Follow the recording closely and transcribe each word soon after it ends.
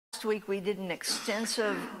last week we did an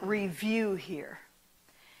extensive review here.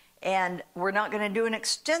 And we're not going to do an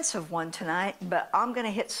extensive one tonight, but I'm going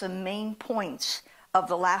to hit some main points of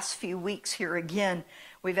the last few weeks here again.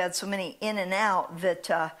 We've had so many in and out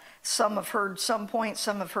that some have heard some points,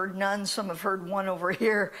 some have heard none, some have heard one over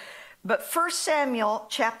here. But 1 Samuel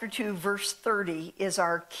chapter 2, verse 30 is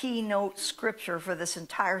our keynote scripture for this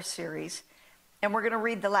entire series. And we're going to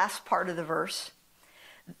read the last part of the verse.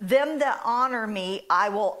 Them that honor me, I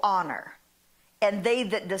will honor, and they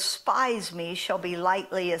that despise me shall be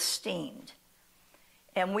lightly esteemed.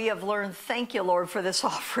 And we have learned, thank you, Lord, for this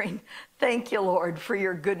offering. Thank you, Lord, for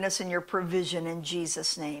your goodness and your provision in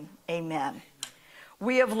Jesus' name. Amen.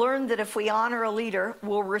 We have learned that if we honor a leader,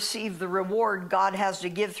 we'll receive the reward God has to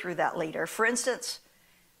give through that leader. For instance,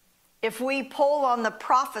 if we pull on the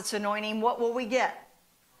prophet's anointing, what will we get?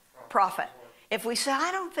 Prophet. If we say,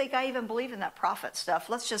 I don't think I even believe in that prophet stuff,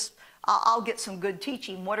 I'll get some good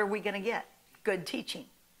teaching. What are we going to get? Good teaching.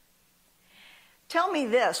 Tell me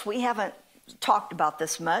this, we haven't talked about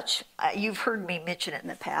this much. You've heard me mention it in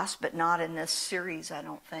the past, but not in this series, I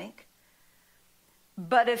don't think.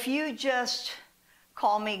 But if you just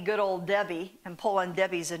call me good old Debbie and pull on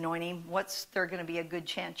Debbie's anointing, what's there going to be a good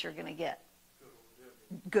chance you're going to get?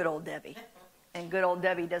 Good old Debbie. And good old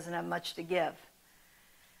Debbie doesn't have much to give.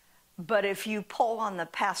 But if you pull on the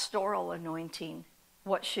pastoral anointing,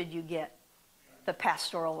 what should you get? The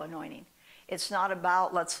pastoral anointing. It's not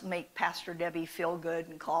about let's make Pastor Debbie feel good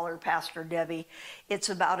and call her Pastor Debbie. It's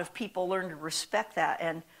about if people learn to respect that.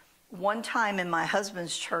 And one time in my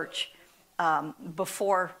husband's church, I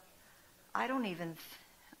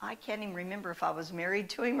can't even remember if I was married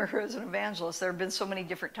to him or as an evangelist. There have been so many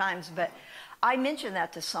different times, but I mentioned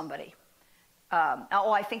that to somebody.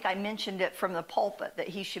 I think I mentioned it from the pulpit that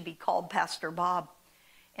he should be called Pastor Bob.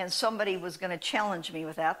 And somebody was going to challenge me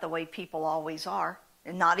with that, the way people always are.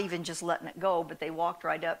 And not even just letting it go, but they walked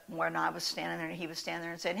right up when I was standing there and he was standing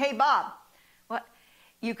there and said, hey, Bob, what?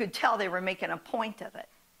 You could tell they were making a point of it.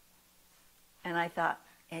 And I thought,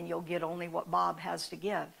 and you'll get only what Bob has to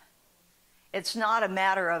give. It's not a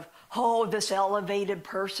matter of, this elevated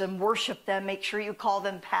person, worship them, make sure you call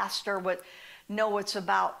them pastor. No, it's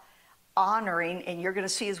about honoring, and you're going to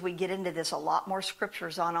see as we get into this a lot more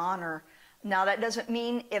scriptures on honor. Now, that doesn't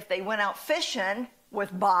mean if they went out fishing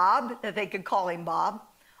with Bob, that they could call him Bob.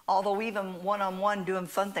 Although even one-on-one doing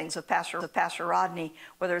fun things with Pastor Rodney,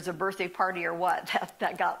 whether it's a birthday party or what,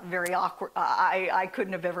 that got very awkward. I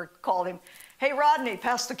couldn't have ever called him, hey, Rodney,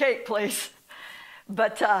 pass the cake, please.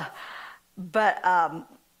 But I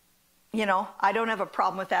don't have a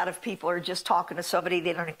problem with that if people are just talking to somebody,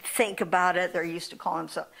 they don't even think about it, they're used to calling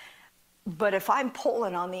themselves. But if I'm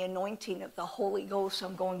pulling on the anointing of the Holy Ghost,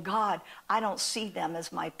 I'm going, God, I don't see them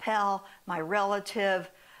as my pal, my relative,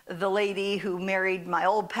 the lady who married my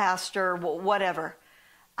old pastor, whatever.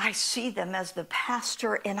 I see them as the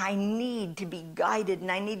pastor, and I need to be guided,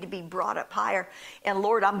 and I need to be brought up higher. And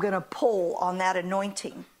Lord, I'm going to pull on that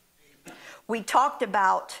anointing. We talked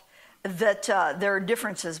about that there are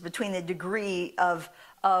differences between the degree of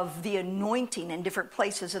the anointing in different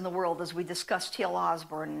places in the world, as we discussed T.L.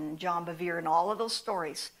 Osborne and John Bevere and all of those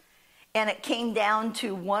stories. And it came down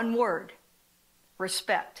to one word,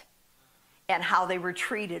 respect, and how they were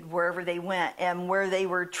treated wherever they went, and where they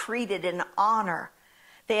were treated in honor.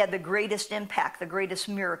 They had the greatest impact, the greatest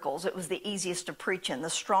miracles. It was the easiest to preach in, the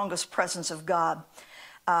strongest presence of God.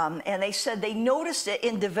 And they said they noticed it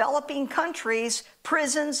in developing countries,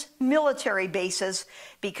 prisons, military bases,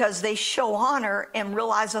 because they show honor and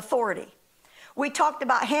realize authority. We talked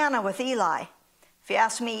about Hannah with Eli. If you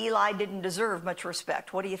ask me, Eli didn't deserve much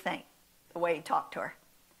respect. What do you think? The way he talked to her.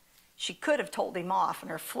 She could have told him off, and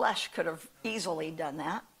her flesh could have easily done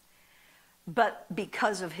that. But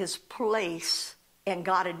because of his place, and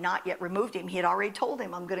God had not yet removed him, he had already told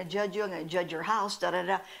him, I'm going to judge you, I'm going to judge your house,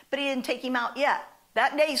 da-da-da. But he didn't take him out yet.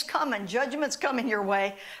 That day's coming, judgment's coming your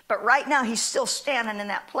way, but right now he's still standing in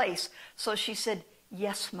that place. So she said,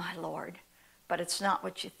 yes, my Lord, but it's not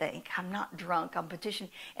what you think. I'm not drunk, I'm petitioning.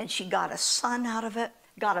 And she got a son out of it,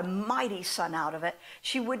 got a mighty son out of it.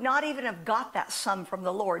 She would not even have got that son from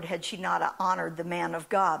the Lord had she not honored the man of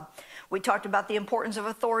God. We talked about the importance of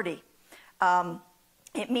authority.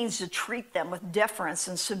 It means to treat them with deference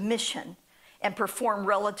and submission, and perform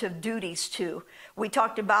relative duties to. We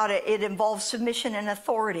talked about it. It involves submission and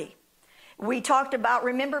authority. We talked about,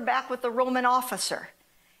 remember back with the Roman officer.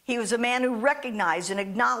 He was a man who recognized and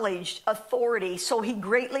acknowledged authority, so he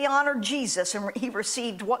greatly honored Jesus, and he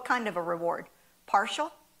received what kind of a reward?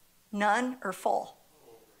 Partial, none, or full?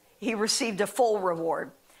 He received a full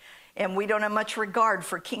reward. And we don't have much regard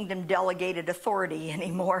for kingdom delegated authority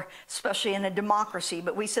anymore, especially in a democracy.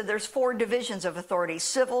 But we said there's 4 divisions of authority: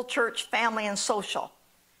 civil, church, family, and social.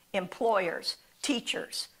 Employers,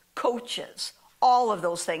 teachers, coaches, all of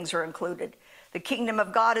those things are included. The kingdom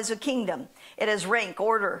of God is a kingdom. It has rank,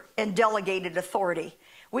 order, and delegated authority.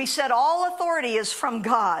 We said all authority is from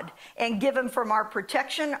God and given from our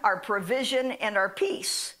protection, our provision, and our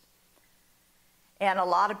peace. And a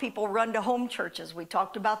lot of people run to home churches. We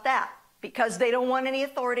talked about that because they don't want any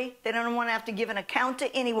authority. They don't want to have to give an account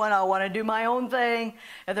to anyone. I want to do my own thing.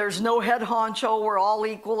 And there's no head honcho. We're all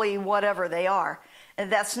equally whatever they are.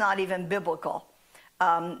 And that's not even biblical.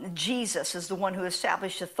 Jesus is the one who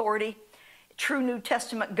established authority. True New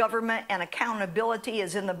Testament government and accountability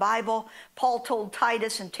is in the Bible. Paul told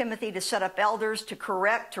Titus and Timothy to set up elders to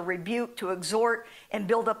correct, to rebuke, to exhort, and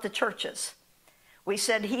build up the churches. We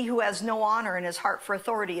said he who has no honor in his heart for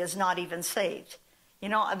authority is not even saved. You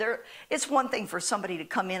know, it's one thing for somebody to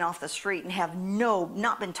come in off the street and have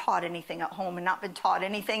not been taught anything at home and not been taught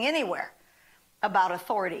anything anywhere about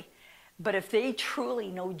authority. But if they truly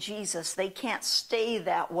know Jesus, they can't stay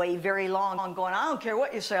that way very long on going, I don't care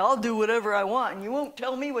what you say, I'll do whatever I want, and you won't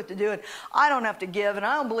tell me what to do, and I don't have to give, and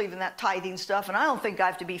I don't believe in that tithing stuff, and I don't think I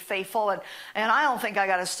have to be faithful, and I don't think I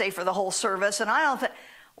got to stay for the whole service, and I don't think,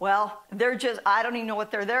 well, I don't even know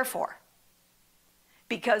what they're there for.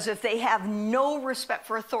 Because if they have no respect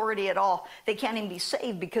for authority at all, they can't even be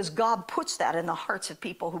saved, because God puts that in the hearts of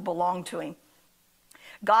people who belong to him.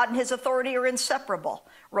 God and his authority are inseparable.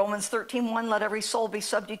 Romans 13:1, let every soul be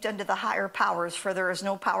subject unto the higher powers, for there is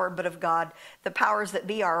no power but of God. The powers that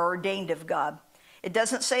be are ordained of God. It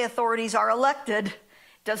doesn't say authorities are elected. It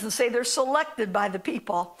doesn't say they're selected by the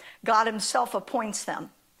people. God himself appoints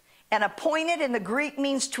them. And appointed in the Greek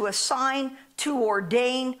means to assign, to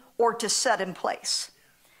ordain, or to set in place.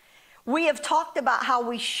 We have talked about how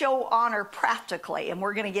we show honor practically, and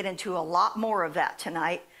we're going to get into a lot more of that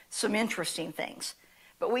tonight, some interesting things.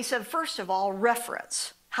 But we said, first of all,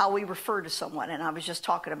 reference, how we refer to someone. And I was just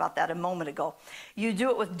talking about that a moment ago. You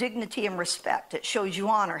do it with dignity and respect. It shows you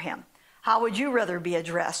honor him. How would you rather be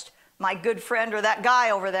addressed? My good friend, or that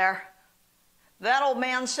guy over there? That old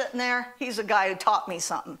man sitting there, he's a guy who taught me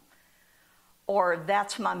something. Or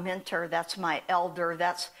that's my mentor, that's my elder.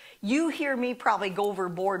 You hear me probably go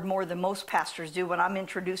overboard more than most pastors do when I'm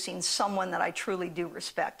introducing someone that I truly do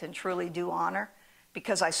respect and truly do honor,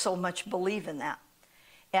 because I so much believe in that.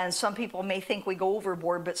 And some people may think we go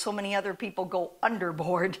overboard, but so many other people go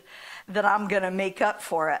underboard that I'm going to make up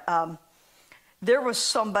for it. There was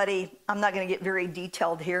somebody, I'm not going to get very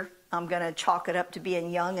detailed here. I'm going to chalk it up to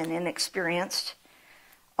being young and inexperienced,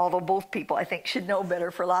 although both people I think should know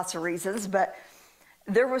better for lots of reasons. But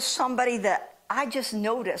there was somebody that I just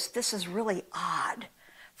noticed, this is really odd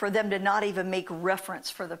for them to not even make reference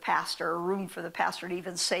for the pastor or room for the pastor to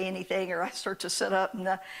even say anything, or I start to sit up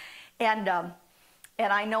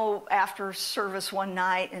and I know after service one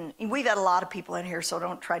night, and we've had a lot of people in here, so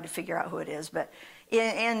don't try to figure out who it is, but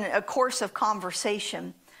in a course of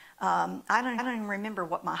conversation, I don't even remember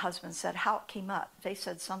what my husband said, how it came up. They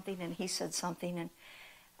said something and he said something,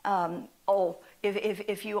 and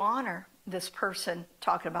if you honor this person,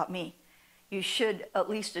 talking about me, you should at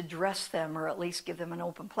least address them or at least give them an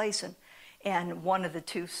open place. And one of the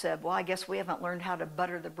two said, well, I guess we haven't learned how to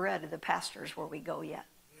butter the bread of the pastors where we go yet.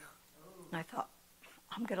 And I thought,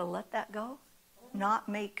 I'm going to let that go, not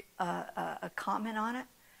make a comment on it.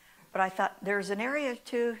 But I thought, there's an area or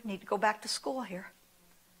two, need to go back to school here.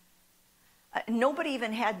 Nobody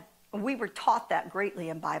even we were taught that greatly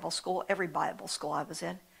in Bible school, every Bible school I was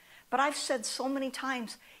in. But I've said so many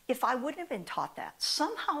times, if I wouldn't have been taught that,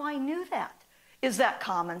 somehow I knew that. Is that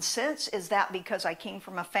common sense? Is that because I came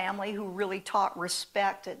from a family who really taught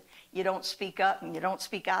respect, and you don't speak up and you don't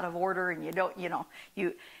speak out of order, and you don't,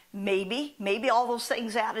 maybe all those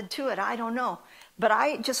things added to it. I don't know. But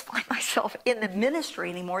I just find myself in the ministry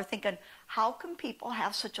anymore thinking, how can people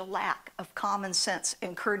have such a lack of common sense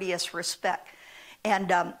and courteous respect?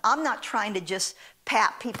 And I'm not trying to just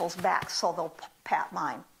pat people's backs so they'll pat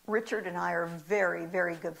mine. Richard and I are very,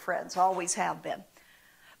 very good friends, always have been.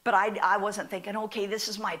 But I wasn't thinking, okay, this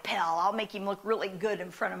is my pal. I'll make him look really good in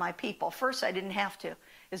front of my people. First, I didn't have to.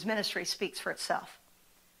 His ministry speaks for itself.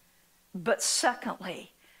 But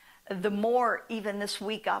secondly, the more, even this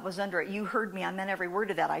week I was under it, you heard me, I meant every word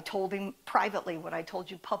of that. I told him privately what I told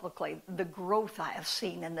you publicly, the growth I have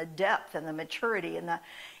seen and the depth and the maturity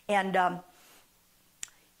and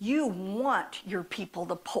you want your people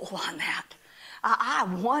to pull on that.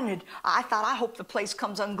 I thought, I hope the place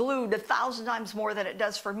comes unglued 1,000 times more than it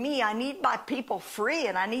does for me. I need my people free,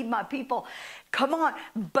 and I need my people, come on.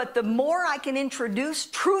 But the more I can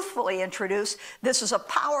truthfully introduce, this is a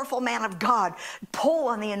powerful man of God. Pull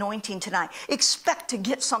on the anointing tonight. Expect to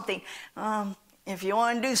get something. If you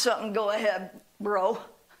want to do something, go ahead, bro.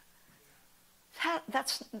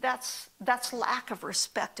 That's lack of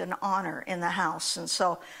respect and honor in the house. And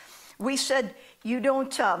so we said you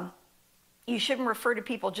shouldn't refer to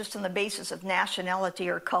people just on the basis of nationality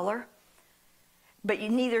or color, but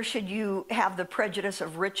neither should you have the prejudice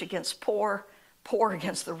of rich against poor, poor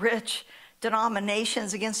against the rich,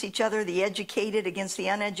 denominations against each other, the educated against the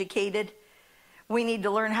uneducated. We need to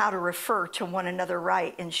learn how to refer to one another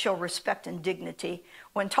right and show respect and dignity.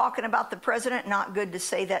 When talking about the president, not good to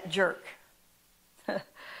say that jerk.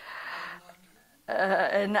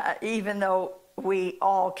 And even though we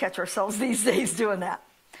all catch ourselves these days doing that.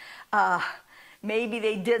 Maybe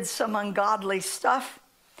they did some ungodly stuff,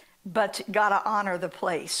 but got to honor the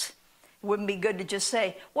place. Wouldn't be good to just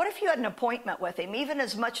say, what if you had an appointment with him? Even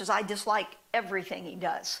as much as I dislike everything he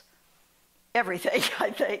does. Everything,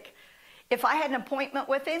 I think. If I had an appointment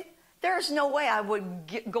with him, there's no way I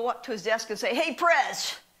would go up to his desk and say, hey,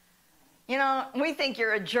 Prez, you know, we think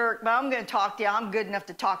you're a jerk, but I'm going to talk to you. I'm good enough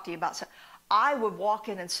to talk to you about something. I would walk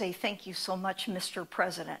in and say, thank you so much, Mr.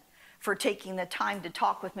 President, for taking the time to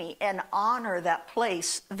talk with me and honor that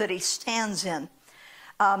place that he stands in.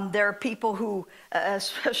 There are people who,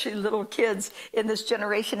 especially little kids in this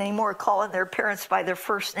generation anymore, calling their parents by their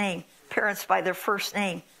first name. Parents by their first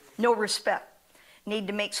name. No respect. Need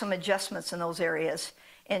to make some adjustments in those areas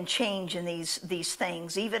and change in these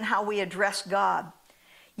things. Even how we address God.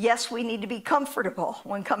 Yes, we need to be comfortable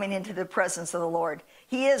when coming into the presence of the Lord.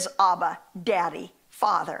 He is Abba, Daddy,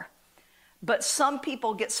 Father. But some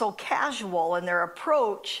people get so casual in their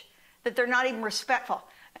approach that they're not even respectful.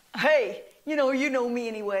 Hey, you know me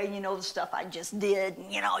anyway. You know the stuff I just did.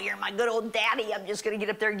 You're my good old daddy. I'm just going to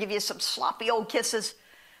get up there and give you some sloppy old kisses.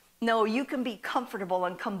 No, you can be comfortable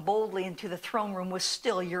and come boldly into the throne room with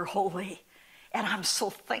still you're holy. And I'm so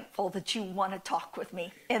thankful that you want to talk with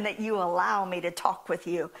me and that you allow me to talk with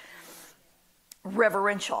you.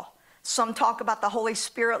 Reverential. Some talk about the Holy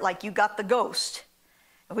Spirit like you got the ghost.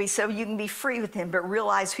 We said you can be free with him, but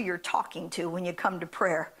realize who you're talking to when you come to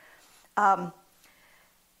prayer. I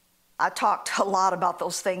talked a lot about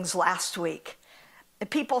those things last week. And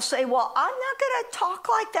people say, well, I'm not going to talk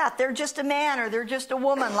like that. They're just a man or they're just a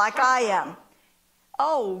woman like I am.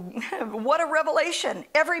 Oh, what a revelation.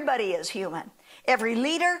 Everybody is human. Every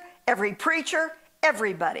leader, every preacher,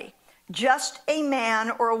 everybody. Just a man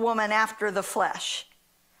or a woman after the flesh.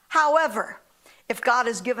 However, if God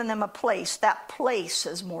has given them a place, that place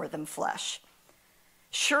is more than flesh.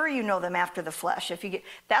 Sure, you know them after the flesh.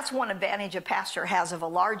 That's one advantage a pastor has of a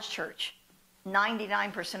large church.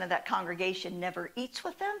 99% of that congregation never eats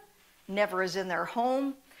with them, never is in their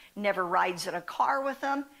home, never rides in a car with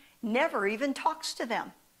them, never even talks to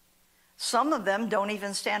them. Some of them don't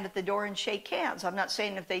even stand at the door and shake hands. I'm not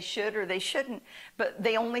saying if they should or they shouldn't, but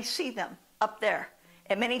they only see them up there.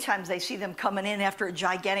 And many times they see them coming in after a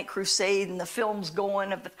gigantic crusade and the film's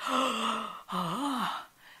going of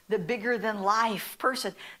the bigger than life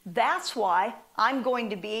person. That's why I'm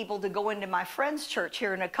going to be able to go into my friend's church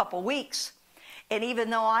here in a couple weeks. And even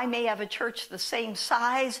though I may have a church the same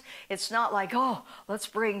size, it's not like, oh, let's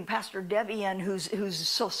bring Pastor Debbie in who's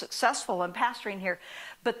so successful in pastoring here.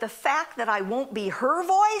 But the fact that I won't be her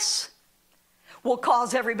voice will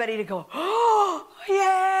cause everybody to go, oh,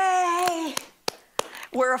 yay!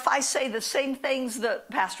 Where if I say the same things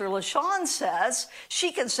that Pastor LaShawn says,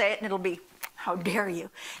 she can say it and it'll be, how dare you?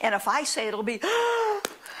 And if I say it, it'll be, oh.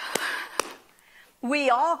 We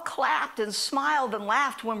all clapped and smiled and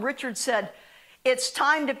laughed when Richard said, it's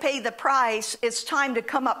time to pay the price. It's time to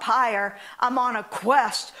come up higher. I'm on a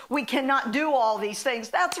quest. We cannot do all these things.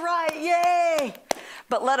 That's right. Yay.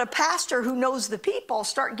 But let a pastor who knows the people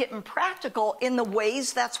start getting practical in the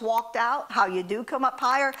ways that's walked out, how you do come up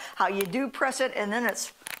higher, how you do press it, and then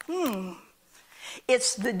it's,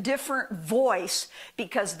 It's the different voice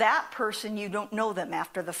because that person, you don't know them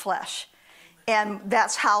after the flesh. And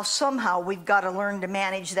that's how somehow we've got to learn to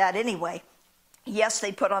manage that anyway. Yes,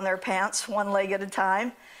 they put on their pants one leg at a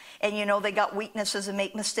time. And they got weaknesses and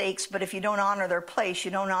make mistakes. But if you don't honor their place,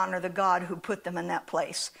 you don't honor the God who put them in that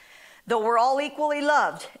place. Though we're all equally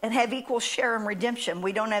loved and have equal share in redemption,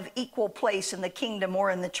 we don't have equal place in the kingdom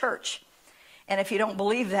or in the church. And if you don't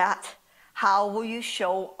believe that, how will you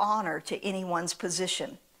show honor to anyone's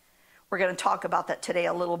position? We're going to talk about that today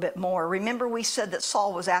a little bit more. Remember we said that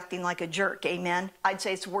Saul was acting like a jerk, amen? I'd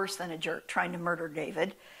say it's worse than a jerk, trying to murder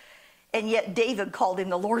David. And yet David called him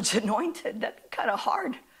the Lord's anointed. That'd be kind of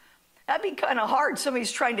hard. That'd be kind of hard.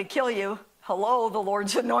 Somebody's trying to kill you. Hello, the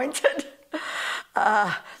Lord's anointed.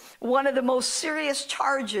 One of the most serious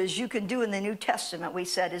charges you can do in the New Testament, we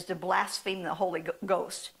said, is to blaspheme the Holy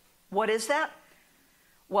Ghost. What is that?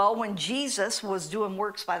 Well, when Jesus was doing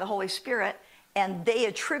works by the Holy Spirit and they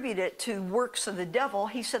attribute it to works of the devil,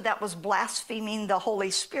 he said that was blaspheming the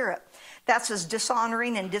Holy Spirit. That's as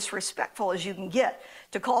dishonoring and disrespectful as you can get,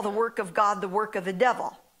 to call the work of God the work of the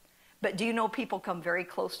devil. But do you know people come very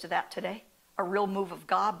close to that today? A real move of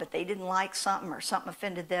God, but they didn't like something, or something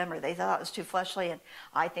offended them, or they thought it was too fleshly, and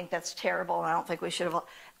I think that's terrible, and I don't think we should have.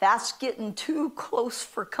 That's getting too close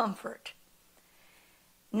for comfort.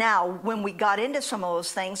 Now, when we got into some of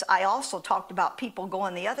those things, I also talked about people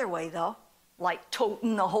going the other way, though, like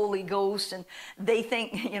toting the Holy Ghost, and they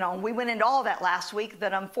think, you know, we went into all that last week,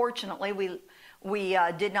 that unfortunately we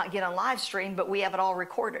did not get on live stream, but we have it all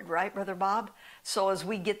recorded, right, Brother Bob? So as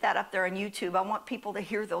we get that up there on YouTube, I want people to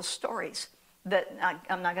hear those stories. That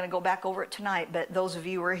I'm not going to go back over it tonight, but those of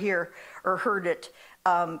you who are here or heard it,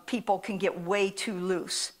 people can get way too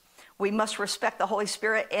loose. We must respect the Holy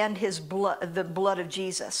Spirit and his blood, the blood of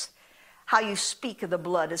Jesus. How you speak of the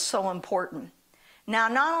blood is so important. Now,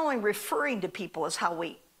 not only referring to people is how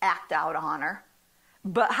we act out honor,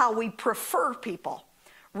 but how we prefer people.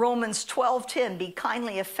 Romans 12:10, be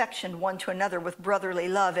kindly affectioned one to another with brotherly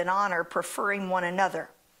love and honor, preferring one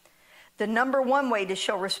another. The number one way to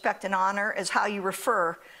show respect and honor is how you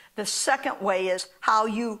refer. The second way is how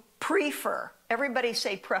you prefer. Everybody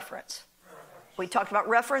say preference. We talked about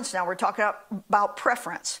reference, now we're talking about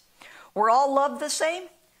preference. We're all loved the same.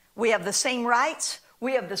 We have the same rights.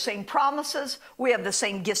 We have the same promises. We have the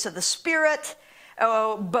same gifts of the Spirit.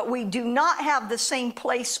 But we do not have the same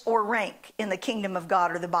place or rank in the kingdom of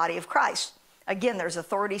God or the body of Christ. Again, there's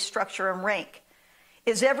authority, structure, and rank.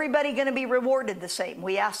 Is everybody going to be rewarded the same?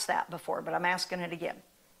 We asked that before, but I'm asking it again.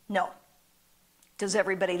 No. Does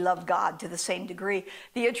everybody love God to the same degree?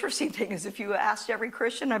 The interesting thing is, if you asked every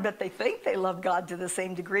Christian, I bet they think they love God to the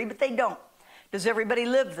same degree, but they don't. Does everybody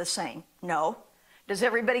live the same? No. Does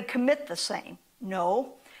everybody commit the same?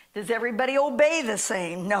 No. Does everybody obey the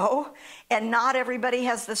same? No. And not everybody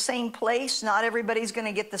has the same place. Not everybody's going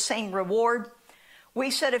to get the same reward. We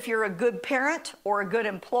said if you're a good parent or a good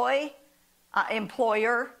employer,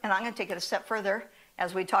 and I'm going to take it a step further,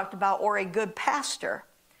 as we talked about, or a good pastor,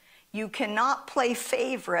 you cannot play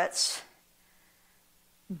favorites,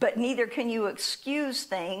 but neither can you excuse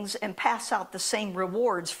things and pass out the same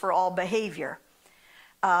rewards for all behavior.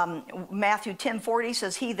 Matthew 10:40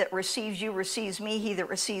 says, he that receives you receives me. He that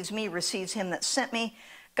receives me receives him that sent me.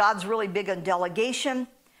 God's really big on delegation.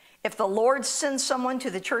 If the Lord sends someone to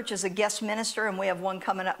the church as a guest minister, and we have one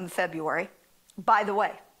coming up in February, by the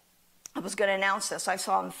way, I was going to announce this. I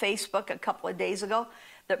saw on Facebook a couple of days ago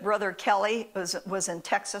that Brother Kelly was in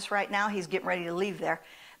Texas right now. He's getting ready to leave there.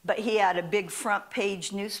 But he had a big front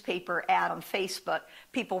page newspaper ad on Facebook.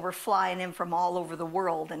 People were flying in from all over the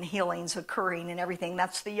world and healings occurring and everything.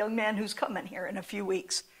 That's the young man who's coming here in a few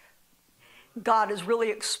weeks. God is really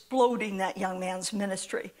exploding that young man's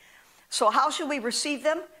ministry. So how should we receive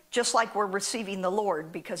them? Just like we're receiving the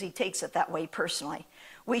Lord, because he takes it that way personally.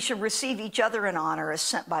 We should receive each other in honor as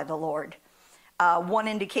sent by the Lord. One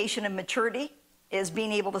indication of maturity is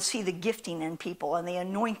being able to see the gifting in people and the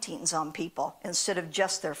anointings on people instead of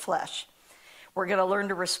just their flesh. We're going to learn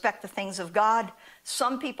to respect the things of God.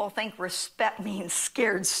 Some people think respect means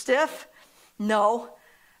scared stiff. No,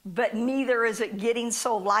 but neither is it getting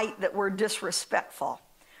so light that we're disrespectful.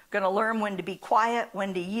 We're going to learn when to be quiet,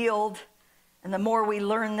 when to yield. And the more we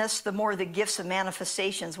learn this, the more the gifts and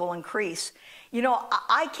manifestations will increase. You know,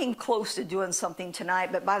 I came close to doing something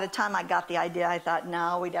tonight, but by the time I got the idea, I thought,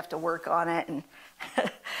 no, we'd have to work on it. And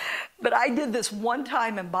but I did this one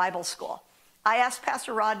time in Bible school. I asked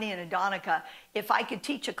Pastor Rodney and Adonica if I could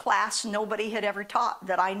teach a class nobody had ever taught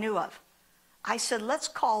that I knew of. I said, let's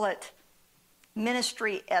call it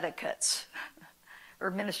ministry etiquettes,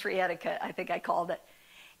 or ministry etiquette, I think I called it.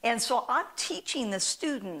 And so I'm teaching the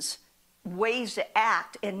students ways to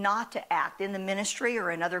act and not to act in the ministry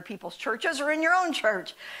or in other people's churches or in your own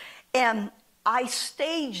church. And I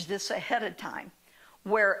staged this ahead of time,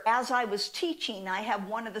 where as I was teaching, I have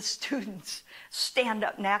one of the students stand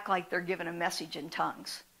up and act like they're giving a message in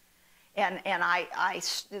tongues. And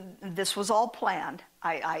this was all planned.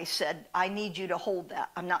 I said, I need you to hold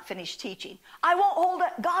that. I'm not finished teaching. I won't hold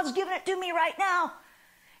it. God's giving it to me right now.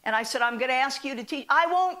 And I said, I'm going to ask you to teach. I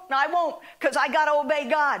won't, because I got to obey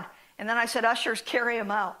God. And then I said, ushers, carry him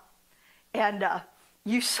out. And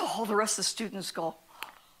you saw all the rest of the students go,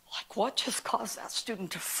 Like, what just caused that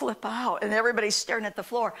student to flip out? And everybody's staring at the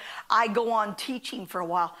floor. I go on teaching for a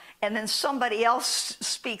while, and then somebody else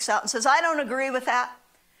speaks out and says, I don't agree with that.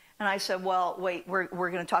 And I said, well, wait, we're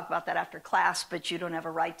going to talk about that after class, but you don't have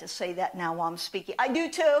a right to say that now while I'm speaking. I do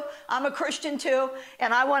too. I'm a Christian too.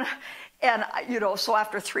 And I want, and you know, so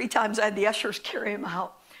after 3 times I had the ushers carry him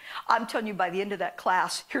out. I'm telling you, by the end of that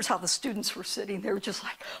class, here's how the students were sitting. They were just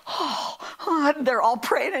like, oh, they're all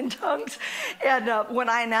praying in tongues. And when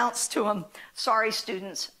I announced to them, sorry,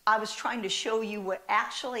 students, I was trying to show you what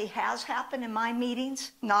actually has happened in my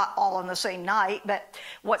meetings, not all on the same night, but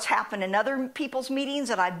what's happened in other people's meetings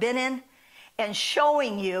that I've been in, and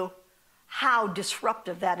showing you how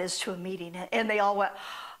disruptive that is to a meeting. And they all went,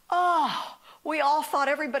 oh, we all thought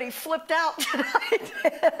everybody flipped out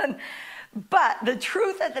tonight. But the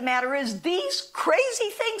truth of the matter is, these crazy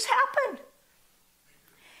things happen.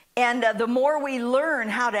 And the more we learn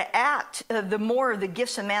how to act, the more the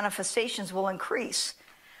gifts and manifestations will increase.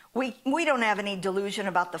 We don't have any delusion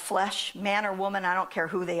about the flesh. Man or woman, I don't care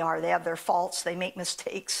who they are. They have their faults. They make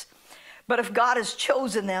mistakes. But if God has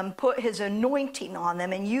chosen them, put his anointing on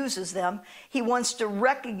them, and uses them, he wants to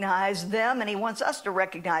recognize them, and he wants us to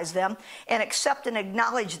recognize them and accept and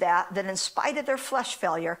acknowledge that in spite of their flesh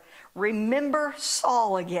failure, remember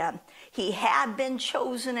Saul again. He had been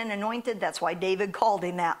chosen and anointed. That's why David called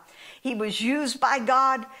him that. He was used by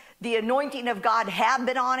God. The anointing of God had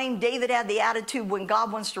been on him. David had the attitude, when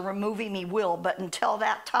God wants to remove him, he will. But until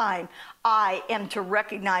that time, I am to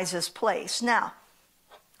recognize his place. Now,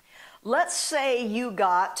 let's say you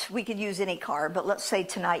got, we could use any car, but let's say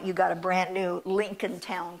tonight you got a brand new Lincoln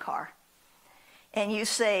Town car. And you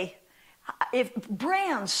say, if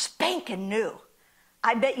brand spanking new,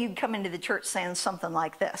 I bet you'd come into the church saying something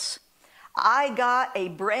like this. I got a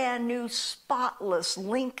brand new spotless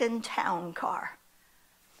Lincoln Town car.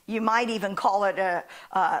 You might even call it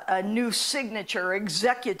a new signature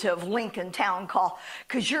executive Lincoln Town car,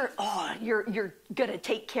 because you're going to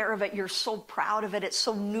take care of it. You're so proud of it. It's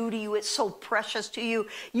so new to you. It's so precious to you.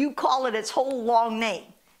 You call it its whole long name.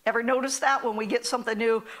 Ever notice that when we get something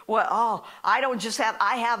new? Well, oh,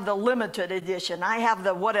 I have the limited edition. I have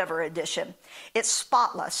the whatever edition. It's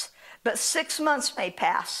spotless. But 6 months may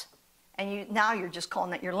pass, and now you're just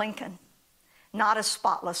calling it your Lincoln. Not as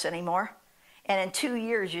spotless anymore. And in 2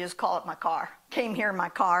 years, you just call it my car. Came here in my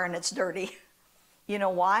car, and it's dirty. You know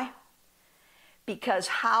why? Because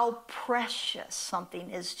how precious something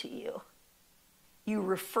is to you. You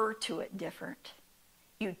refer to it different.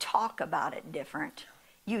 You talk about it different.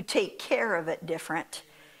 You take care of it different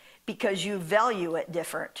because you value it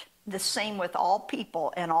different. The same with all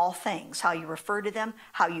people and all things. How you refer to them,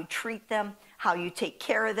 how you treat them, how you take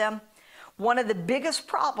care of them. One of the biggest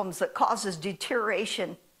problems that causes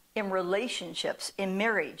deterioration in relationships, in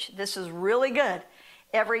marriage, this is really good.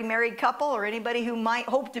 Every married couple or anybody who might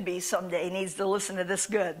hope to be someday needs to listen to this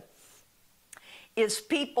good. Is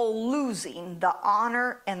people losing the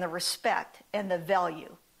honor and the respect and the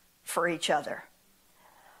value for each other.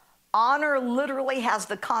 Honor literally has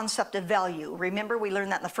the concept of value. Remember, we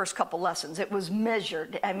learned that in the first couple lessons. It was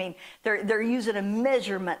measured. I mean, they're using a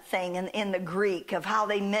measurement thing in the Greek of how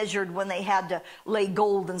they measured when they had to lay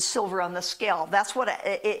gold and silver on the scale. That's what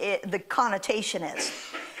the connotation is.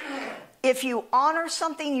 If you honor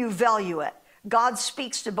something, you value it. God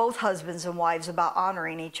speaks to both husbands and wives about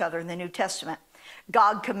honoring each other in the New Testament.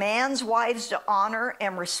 God commands wives to honor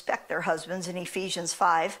and respect their husbands in Ephesians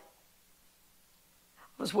 5.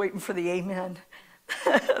 I was waiting for the amen.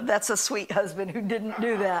 That's a sweet husband who didn't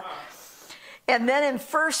do that. And then in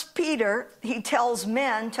 1 Peter, he tells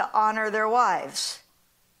men to honor their wives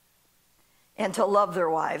and to love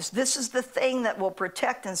their wives. This is the thing that will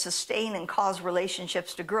protect and sustain and cause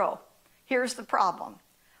relationships to grow. Here's the problem.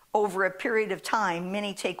 Over a period of time,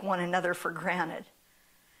 many take one another for granted.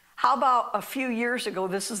 How about a few years ago,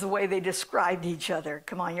 this is the way they described each other.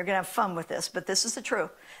 Come on, you're going to have fun with this, but this is the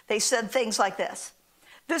truth. They said things like this.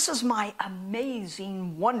 This is my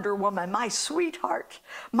amazing Wonder Woman, my sweetheart,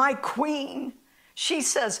 my queen. She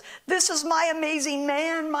says, this is my amazing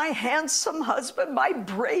man, my handsome husband, my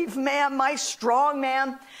brave man, my strong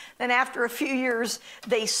man. Then after a few years,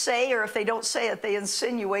 they say, or if they don't say it, they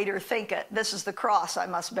insinuate or think it. This is the cross I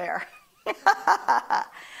must bear.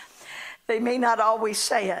 They may not always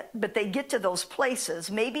say it, but they get to those places.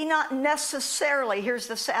 Maybe not necessarily. Here's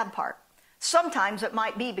the sad part. Sometimes it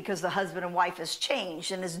might be because the husband and wife has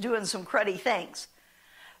changed and is doing some cruddy things.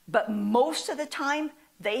 But most of the time,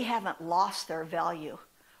 they haven't lost their value,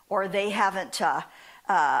 or they haven't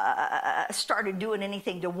started doing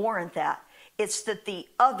anything to warrant that. It's that the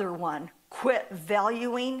other one quit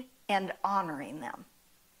valuing and honoring them.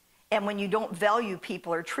 And when you don't value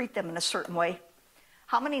people or treat them in a certain way,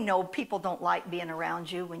 how many know people don't like being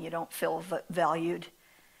around you when you don't feel valued?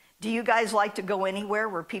 Do you guys like to go anywhere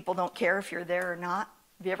where people don't care if you're there or not?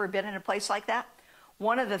 Have you ever been in a place like that?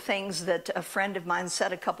 One of the things that a friend of mine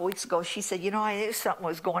said a couple weeks ago, she said, you know, I knew something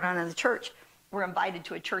was going on in the church. We're invited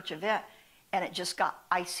to a church event, and it just got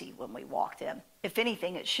icy when we walked in. If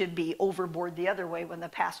anything, it should be overboard the other way when the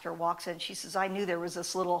pastor walks in. She says, I knew there was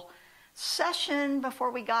this little session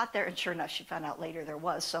before we got there. And sure enough, she found out later there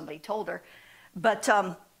was. Somebody told her. But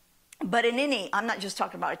in any, I'm not just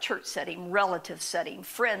talking about a church setting, relative setting,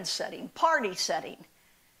 friend setting, party setting.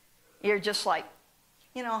 You're just like,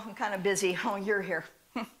 you know, I'm kind of busy. Oh, you're here.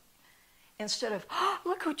 Instead of, oh,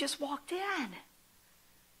 look who just walked in.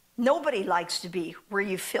 Nobody likes to be where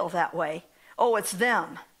you feel that way. Oh, it's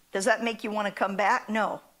them. Does that make you want to come back?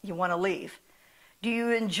 No, you want to leave. Do you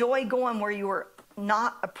enjoy going where you are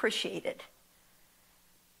not appreciated?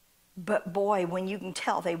 But boy, when you can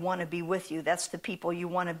tell they want to be with you, that's the people you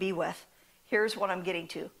want to be with. Here's what I'm getting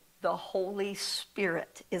to. The Holy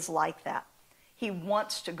Spirit is like that. He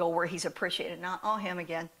wants to go where he's appreciated. Not, oh, him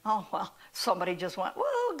again. Oh, well, somebody just went,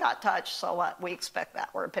 whoa, got touched. So what? We expect that.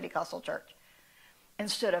 We're a Pentecostal church.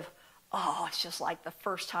 Instead of, oh, it's just like the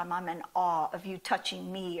first time I'm in awe of you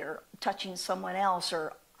touching me or touching someone else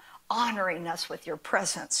or honoring us with your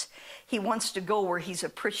presence. He wants to go where he's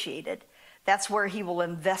appreciated. That's where he will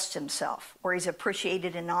invest himself, where he's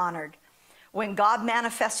appreciated and honored. When God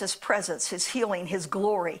manifests his presence, his healing, his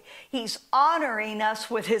glory, he's honoring us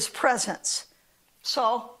with his presence.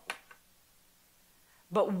 So,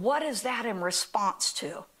 but what is that in response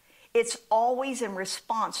to? It's always in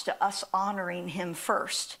response to us honoring him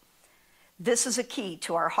first. This is a key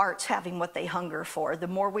to our hearts having what they hunger for. The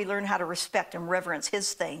more we learn how to respect and reverence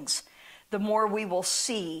his things, the more we will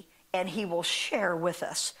see and he will share with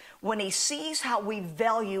us. When he sees how we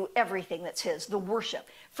value everything that's his, the worship,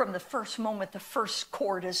 from the first moment the first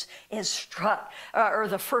chord is struck, or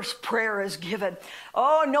the first prayer is given.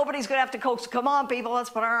 Oh, nobody's going to have to coax. Come on, people, let's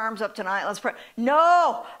put our arms up tonight. Let's pray.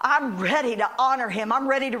 No, I'm ready to honor him. I'm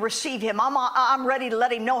ready to receive him. I'm ready to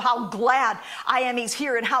let him know how glad I am he's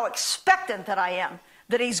here and how expectant that I am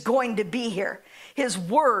that he's going to be here. His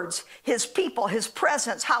words, his people, his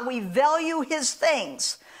presence, how we value his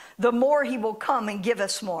things, the more he will come and give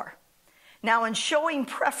us more. Now, in showing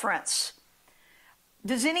preference,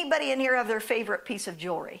 does anybody in here have their favorite piece of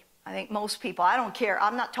jewelry? I think most people. I don't care.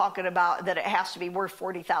 I'm not talking about that it has to be worth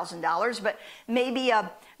 $40,000, but maybe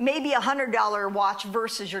a $100 watch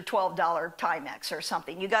versus your $12 Timex or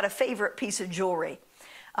something. You got a favorite piece of jewelry.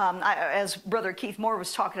 As Brother Keith Moore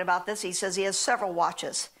was talking about this, he says he has several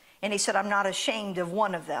watches. And he said, I'm not ashamed of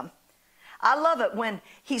one of them. I love it when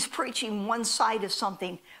he's preaching one side of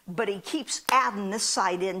something, but he keeps adding this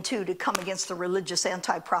side in too to come against the religious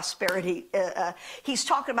anti-prosperity. He's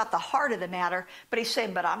talking about the heart of the matter, but he's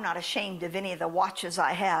saying, but I'm not ashamed of any of the watches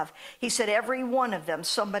I have. He said every one of them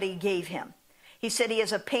somebody gave him. He said he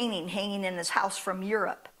has a painting hanging in his house from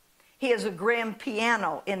Europe. He has a grand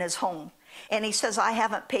piano in his home. And he says, I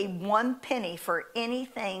haven't paid one penny for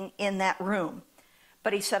anything in that room.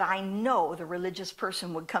 But he said, I know the religious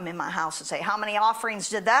person would come in my house and say, how many offerings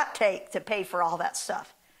did that take to pay for all that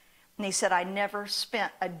stuff? And he said, I never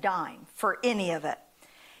spent a dime for any of it.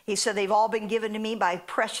 He said, they've all been given to me by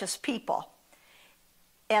precious people.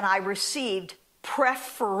 And I received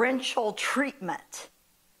preferential treatment.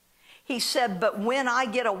 He said, but when I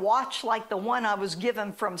get a watch like the one I was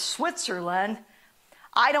given from Switzerland,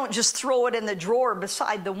 I don't just throw it in the drawer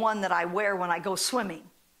beside the one that I wear when I go swimming,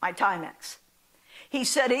 my Timex. He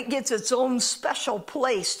said it gets its own special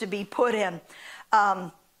place to be put in,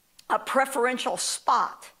 a preferential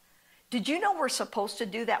spot. Did you know we're supposed to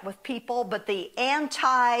do that with people? But the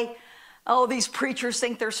these preachers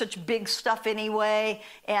think they're such big stuff anyway,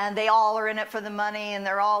 and they all are in it for the money, and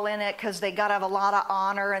they're all in it because they got to have a lot of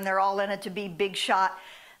honor, and they're all in it to be big shot.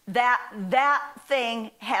 That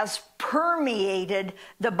thing has permeated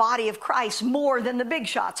the body of Christ more than the big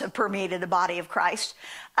shots have permeated the body of Christ,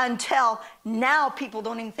 until now people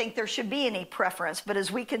don't even think there should be any preference. But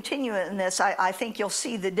as we continue in this, I think you'll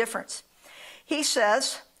see the difference. He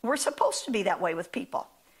says we're supposed to be that way with people.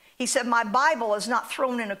 He said, my Bible is not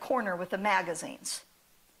thrown in a corner with the magazines.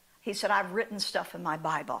 He said, I've written stuff in my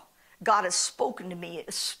Bible. God has spoken to me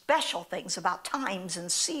special things about times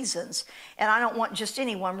and seasons, and I don't want just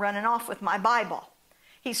anyone running off with my Bible.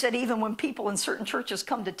 He said even when people in certain churches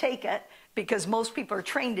come to take it, because most people are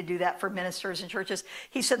trained to do that for ministers and churches,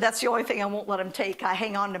 he said that's the only thing I won't let them take. I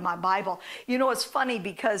hang on to my Bible. You know, it's funny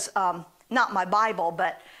because, not my Bible,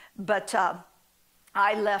 but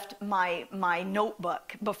I left my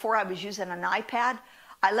notebook. Before I was using an iPad,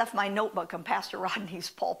 I left my notebook on Pastor Rodney's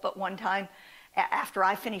pulpit one time after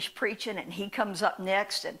I finished preaching, and he comes up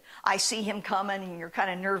next, and I see him coming, and you're kind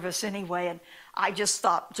of nervous anyway, and I just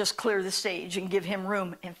thought, just clear the stage and give him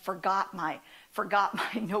room, and forgot my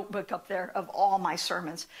notebook up there of all my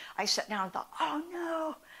sermons. I sat down and thought, oh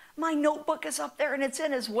no, my notebook is up there and it's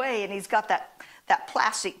in his way, and he's got that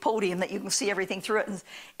plastic podium that you can see everything through it,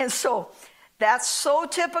 and so that's so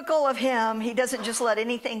typical of him. He doesn't just let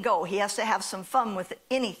anything go. He has to have some fun with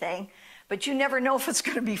anything, but you never know if it's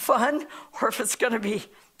going to be fun or if it's going to be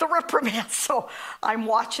the reprimand. So I'm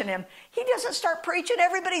watching him. He doesn't start preaching.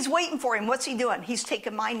 Everybody's waiting for him. What's he doing? He's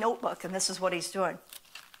taking my notebook, and this is what he's doing.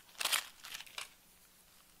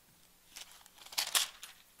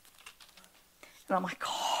 And I'm like,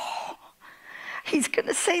 oh, he's going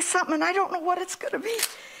to say something, and I don't know what it's going to be.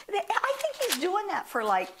 I think he's doing that for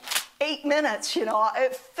like 8 minutes, you know.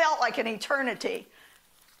 It felt like an eternity.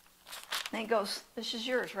 And he goes, this is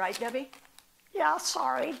yours, right, Debbie? Yeah,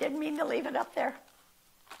 sorry, didn't mean to leave it up there.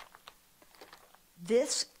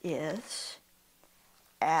 This is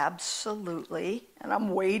absolutely, and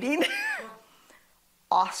I'm waiting,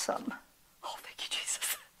 awesome. Oh, thank you,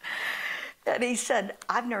 Jesus. And he said,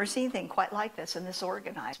 I've never seen anything quite like this and this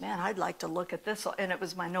organized. Man, I'd like to look at this. And it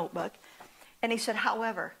was my notebook. And he said,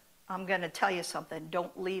 however, I'm going to tell you something.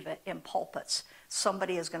 Don't leave it in pulpits.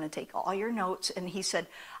 Somebody is going to take all your notes. And he said,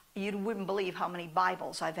 you wouldn't believe how many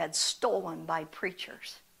Bibles I've had stolen by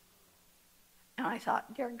preachers. And I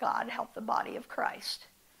thought, dear God, help the body of Christ.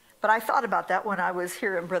 But I thought about that when I was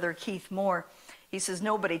hearing Brother Keith Moore. He says,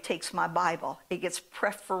 nobody takes my Bible. It gets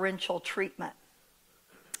preferential treatment.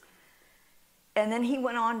 And then he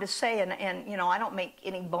went on to say, and you know, I don't make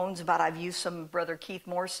any bones about I've used some of Brother Keith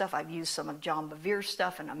Moore stuff. I've used some of John Bevere's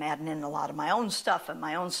stuff, and I'm adding in a lot of my own stuff and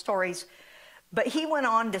my own stories. But he went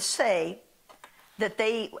on to say that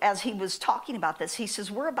as he was talking about this, he says,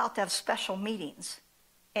 we're about to have special meetings.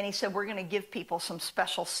 And he said, we're going to give people some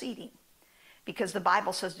special seating because the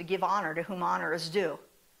Bible says to give honor to whom honor is due.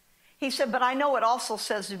 He said, but I know it also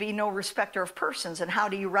says to be no respecter of persons, and how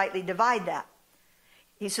do you rightly divide that?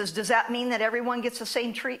 He says, does that mean that everyone gets the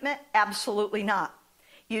same treatment? Absolutely not.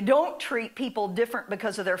 You don't treat people different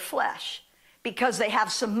because of their flesh, because they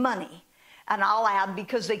have some money, and I'll add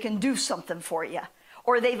because they can do something for you,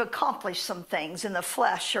 or they've accomplished some things in the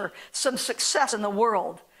flesh, or some success in the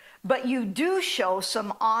world. But you do show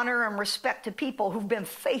some honor and respect to people who've been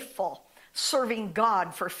faithful, serving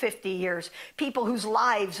God for 50 years, people whose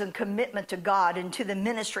lives and commitment to God and to the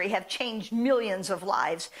ministry have changed millions of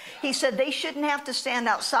lives. He said they shouldn't have to stand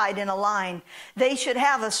outside in a line. They should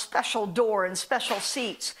have a special door and special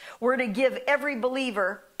seats. We're to give every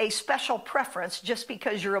believer a special preference just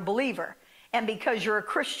because you're a believer and because you're a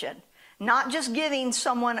Christian. Not just giving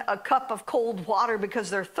someone a cup of cold water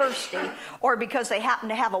because they're thirsty or because they happen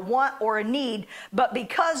to have a want or a need, but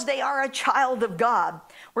because they are a child of God.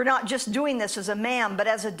 We're not just doing this as a man, but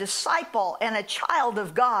as a disciple and a child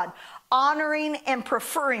of God, honoring and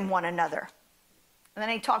preferring one another. And then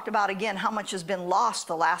he talked about, again, how much has been lost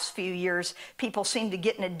the last few years. People seem to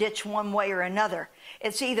get in a ditch one way or another.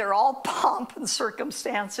 It's either all pomp and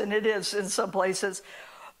circumstance, and it is in some places,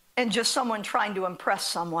 and just someone trying to impress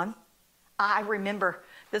someone. I remember,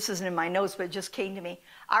 this isn't in my notes, but it just came to me.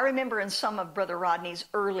 I remember in some of Brother Rodney's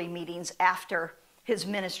early meetings after his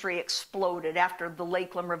ministry exploded, after the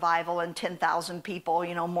Lakeland revival and 10,000 people,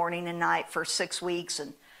 you know, morning and night for 6 weeks.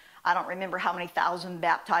 And I don't remember how many thousand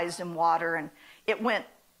baptized in water. And it went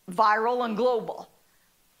viral and global.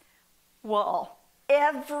 Well,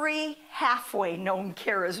 every halfway known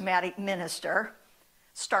charismatic minister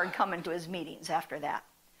started coming to his meetings after that.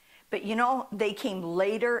 But you know, they came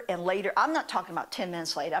later and later. I'm not talking about 10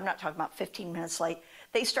 minutes late. I'm not talking about 15 minutes late.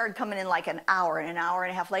 They started coming in like an hour and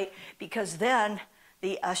a half late, because then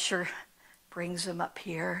the usher brings them up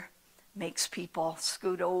here, makes people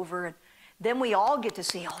scoot over, and then we all get to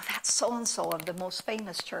see, oh, that's so-and-so of the most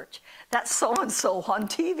famous church. That's so-and-so on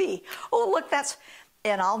TV. Oh, look, that's...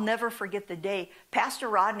 And I'll never forget the day. Pastor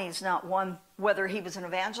Rodney's not one, whether he was an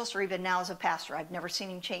evangelist or even now as a pastor, I've never seen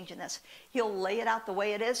him change in this. He'll lay it out the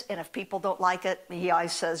way it is, and if people don't like it, he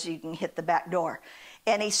always says you can hit the back door.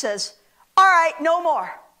 And he says, all right, no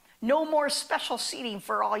more. No more special seating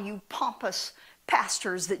for all you pompous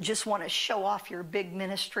pastors that just want to show off your big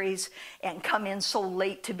ministries and come in so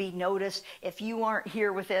late to be noticed. If you aren't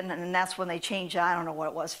here within, and that's when they changed, I don't know what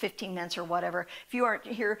it was, 15 minutes or whatever. If you aren't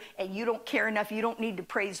here and you don't care enough, you don't need to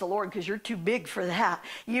praise the Lord because you're too big for that.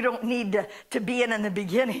 You don't need to be in the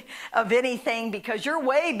beginning of anything because you're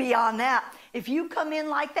way beyond that. If you come in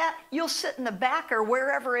like that, you'll sit in the back or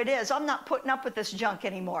wherever it is. I'm not putting up with this junk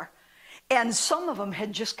anymore. And some of them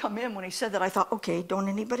had just come in when he said that. I thought, okay, don't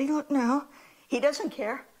anybody look now. He doesn't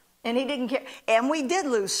care. And he didn't care. And we did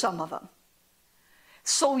lose some of them.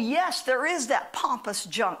 So yes, there is that pompous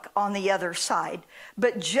junk on the other side.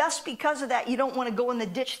 But just because of that, you don't want to go in the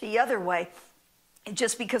ditch the other way.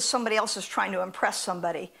 Just because somebody else is trying to impress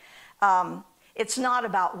somebody. It's not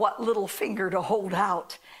about what little finger to hold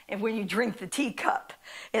out and when you drink the teacup.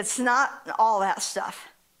 It's not all that stuff.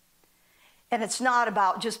 And it's not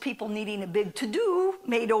about just people needing a big to-do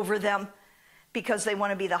made over them because they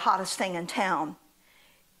want to be the hottest thing in town.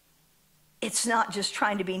 It's not just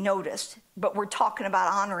trying to be noticed, but we're talking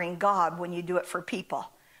about honoring God when you do it for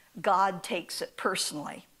people. God takes it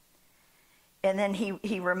personally. And then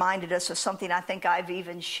he reminded us of something I think I've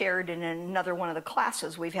even shared in another one of the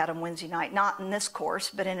classes we've had on Wednesday night, not in this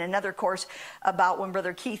course, but in another course about when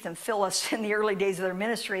Brother Keith and Phyllis in the early days of their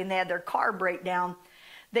ministry and they had their car break down.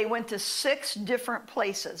 They went to 6 different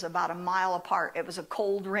places about a mile apart. It was a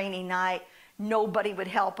cold, rainy night. Nobody would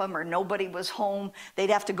help them or nobody was home.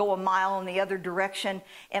 They'd have to go a mile in the other direction.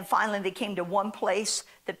 And finally, they came to one place.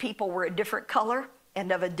 The people were a different color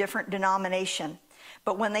and of a different denomination.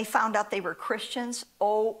 But when they found out they were Christians,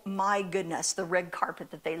 oh my goodness, the red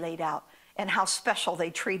carpet that they laid out and how special they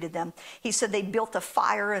treated them. He said they built a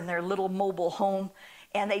fire in their little mobile home.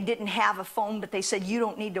 And they didn't have a phone, but they said, you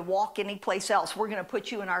don't need to walk anyplace else. We're going to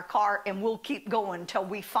put you in our car, and we'll keep going until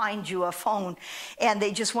we find you a phone. And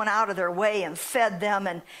they just went out of their way and fed them.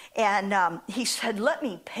 And he said, let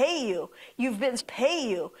me pay you. You've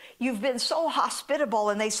been so hospitable.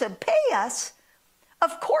 And they said, pay us?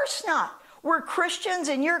 Of course not. We're Christians,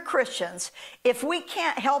 and you're Christians. If we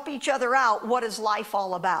can't help each other out, what is life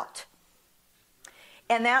all about?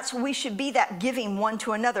 And that's, we should be that giving one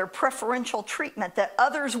to another, preferential treatment, that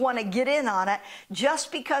others want to get in on it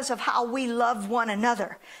just because of how we love one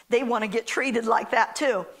another. They want to get treated like that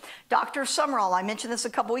too. Dr. Summerall, I mentioned this a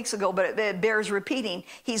couple weeks ago, but it bears repeating.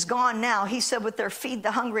 He's gone now. He said with their Feed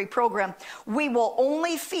the Hungry program, we will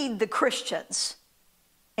only feed the Christians.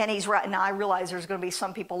 And he's right. Now, I realize there's going to be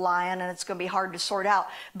some people lying, and it's going to be hard to sort out.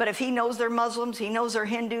 But if he knows they're Muslims, he knows they're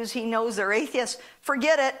Hindus, he knows they're atheists,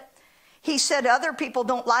 forget it. He said other people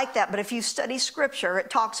don't like that, but if you study Scripture,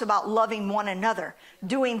 it talks about loving one another,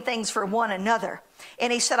 doing things for one another.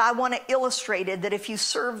 And he said, I want to illustrate it that if you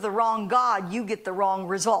serve the wrong God, you get the wrong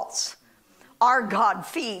results. Our God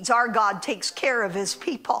feeds. Our God takes care of his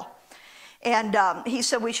people. And he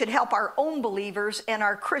said we should help our own believers and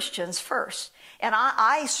our Christians first. And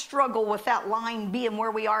I struggle with that line being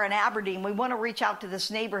where we are in Aberdeen. We want to reach out to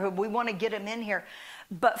this neighborhood. We want to get them in here.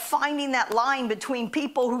 But finding that line between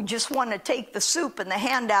people who just want to take the soup and the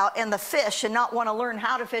handout and the fish and not want to learn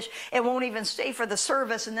how to fish and won't even stay for the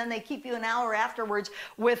service, and then they keep you an hour afterwards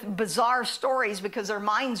with bizarre stories because their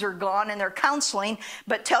minds are gone and they're counseling,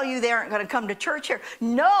 but tell you they aren't going to come to church here.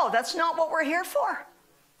 No, that's not what we're here for.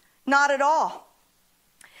 Not at all.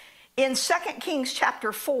 In 2 Kings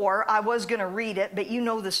chapter 4, I was going to read it, but you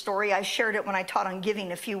know the story. I shared it when I taught on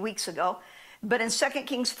giving a few weeks ago. But in 2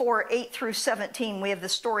 Kings 4, 8 through 17, we have the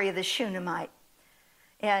story of the Shunammite.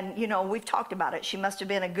 And, you know, we've talked about it. She must have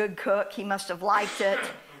been a good cook. He must have liked it.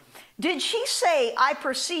 Did she say, I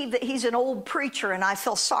perceive that he's an old preacher and I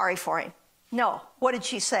feel sorry for him? No. What did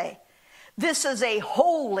she say? This is a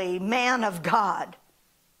holy man of God.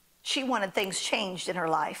 She wanted things changed in her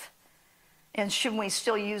life. And shouldn't we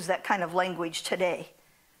still use that kind of language today?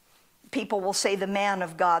 People will say the man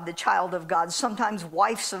of God, the child of God. Sometimes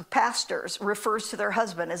wives of pastors refers to their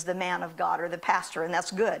husband as the man of God or the pastor, and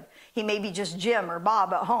that's good. He may be just Jim or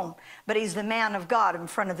Bob at home, but he's the man of God in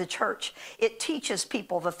front of the church. It teaches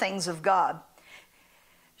people the things of God.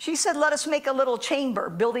 She said, let us make a little chamber,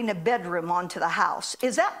 building a bedroom onto the house.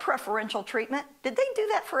 Is that preferential treatment? Did they do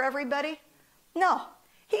that for everybody? No.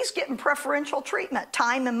 He's getting preferential treatment,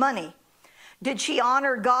 time and money. Did she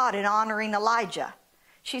honor God in honoring Elijah?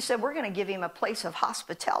 She said, we're going to give him a place of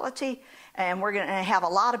hospitality, and we're going to have a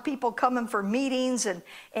lot of people coming for meetings, and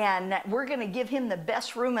we're going to give him the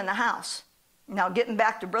best room in the house. Now, getting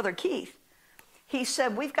back to Brother Keith, he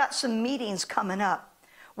said, we've got some meetings coming up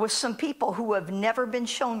with some people who have never been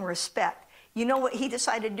shown respect. You know what he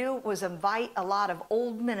decided to do was invite a lot of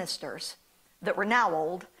old ministers that were now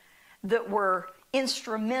old, that were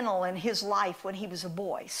instrumental in his life when he was a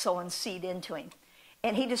boy, sowing seed into him.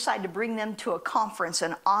 And he decided to bring them to a conference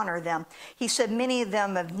and honor them. He said many of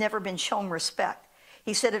them have never been shown respect.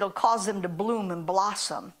 He said it'll cause them to bloom and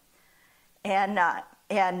blossom. And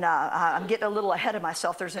I'm getting a little ahead of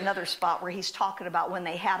myself. There's another spot where he's talking about when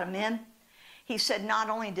they had him in. He said not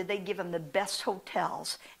only did they give him the best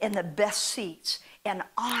hotels and the best seats and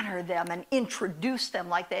honor them and introduce them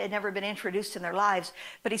like they had never been introduced in their lives,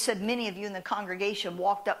 but he said many of you in the congregation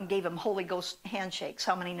walked up and gave him Holy Ghost handshakes.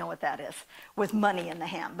 How many know what that is? With money in the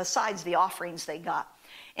hand, besides the offerings they got.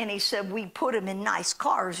 And he said, we put them in nice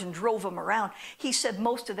cars and drove them around. He said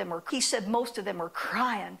most of them were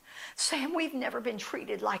crying, saying, we've never been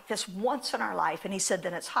treated like this once in our life. And he said,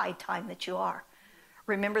 then it's high time that you are.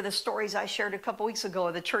 Remember the stories I shared a couple weeks ago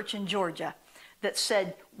of the church in Georgia that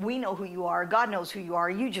said, we know who you are, God knows who you are,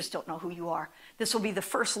 you just don't know who you are. This will be the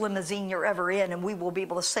first limousine you're ever in, and we will be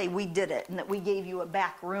able to say we did it, and that we gave you a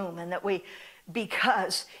back room, and that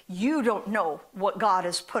because you don't know what God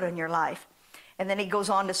has put in your life. And then he goes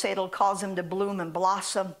on to say it'll cause him to bloom and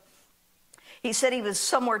blossom. He said he was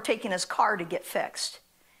somewhere taking his car to get fixed.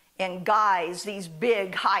 And guys, these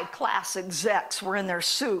big high-class execs were in their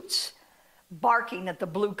suits, barking at the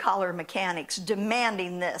blue-collar mechanics,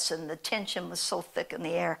 demanding this. And the tension was so thick in the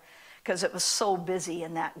air because it was so busy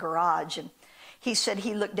in that garage. And he said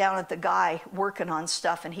he looked down at the guy working on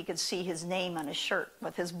stuff, and he could see his name on his shirt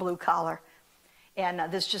with his blue collar. And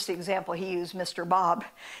this is just the example he used, Mr. Bob.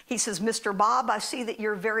 He says, Mr. Bob, I see that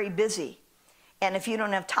you're very busy. And if you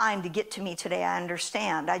don't have time to get to me today, I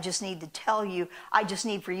understand. I just need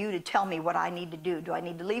for you to tell me what I need to do. Do I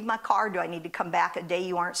need to leave my car? Do I need to come back a day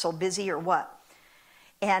you aren't so busy, or what?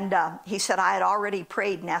 And he said, I had already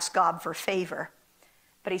prayed and asked God for favor.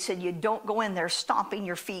 But he said, you don't go in there stomping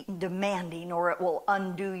your feet and demanding, or it will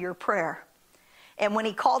undo your prayer. And when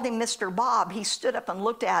he called him Mr. Bob, he stood up and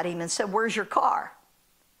looked at him and said, where's your car?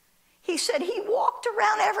 He said he walked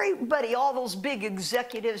around everybody, all those big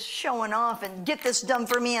executives showing off and get this done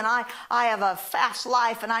for me, and I have a fast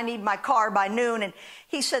life and I need my car by noon. And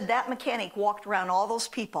he said that mechanic walked around all those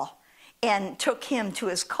people and took him to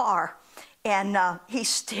his car, and he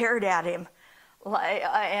stared at him,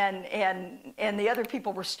 and the other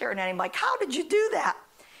people were staring at him like, how did you do that?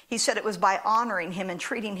 He said it was by honoring him and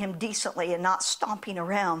treating him decently and not stomping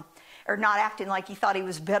around or not acting like he thought he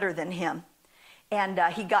was better than him. And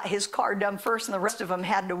he got his car done first, and the rest of them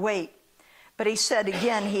had to wait. But he said,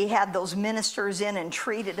 again, he had those ministers in and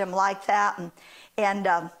treated him like that.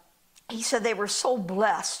 And he said they were so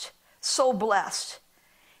blessed, so blessed.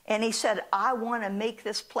 And he said, I want to make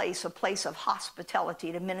this place a place of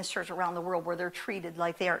hospitality to ministers around the world where they're treated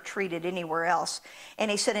like they aren't treated anywhere else.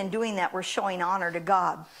 And he said, in doing that, we're showing honor to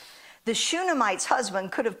God. The Shunammite's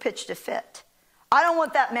husband could have pitched a fit. I don't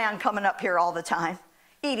want that man coming up here all the time,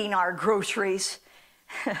 eating our groceries.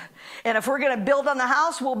 And if we're going to build on the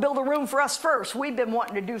house, we'll build a room for us first. We've been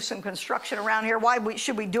wanting to do some construction around here. Why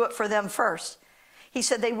should we do it for them first? He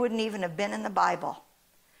said they wouldn't even have been in the Bible.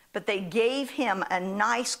 But they gave him a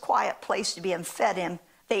nice, quiet place to be and fed him.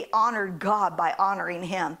 They honored God by honoring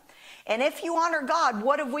him. And if you honor God,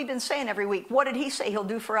 what have we been saying every week? What did he say he'll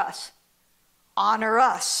do for us? Honor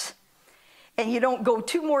us. And you don't go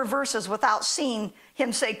 2 more verses without seeing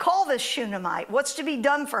him say, call this Shunammite. What's to be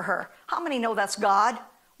done for her? How many know that's God?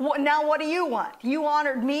 Now what do you want? You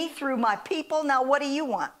honored me through my people. Now what do you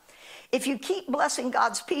want? If you keep blessing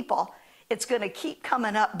God's people, it's going to keep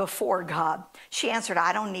coming up before God. She answered,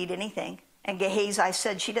 I don't need anything. And Gehazi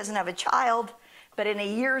said, she doesn't have a child, but in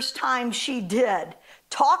a year's time she did.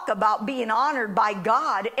 Talk about being honored by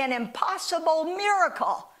God, an impossible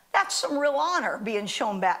miracle. That's some real honor being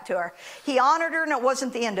shown back to her. He honored her, and it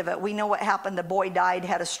wasn't the end of it. We know what happened. The boy died,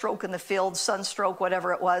 had a stroke in the field, sunstroke,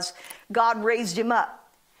 whatever it was. God raised him up.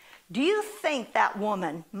 Do you think that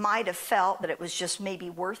woman might have felt that it was just maybe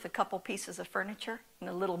worth a couple pieces of furniture and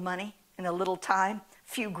a little money and a little time,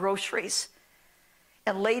 a few groceries?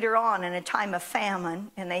 And later on, in a time of famine,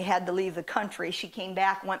 and they had to leave the country, she came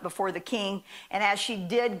back, went before the king. And as she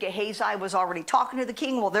did, Gehazi was already talking to the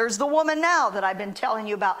king. Well, there's the woman now that I've been telling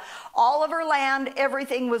you about. All of her land,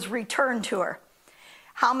 everything was returned to her.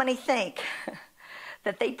 How many think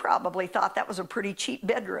that they probably thought that was a pretty cheap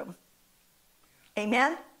bedroom?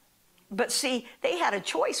 Amen? But see, they had a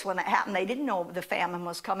choice when that happened. They didn't know the famine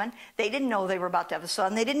was coming. They didn't know they were about to have a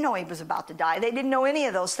son. They didn't know he was about to die. They didn't know any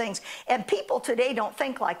of those things. And people today don't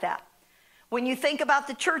think like that. When you think about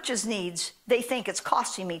the church's needs, they think it's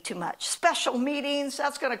costing me too much. Special meetings,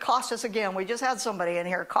 that's going to cost us again. We just had somebody in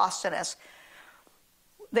here costing us.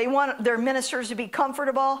 They want their ministers to be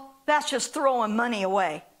comfortable. That's just throwing money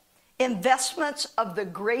away. Investments of the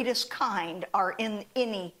greatest kind are in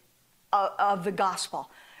any of the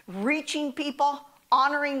gospel. Reaching people,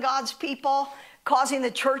 honoring God's people, causing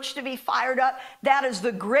the church to be fired up. That is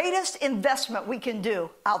the greatest investment we can do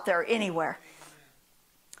out there anywhere.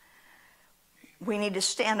 We need to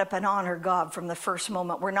stand up and honor God from the first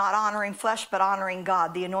moment. We're not honoring flesh, but honoring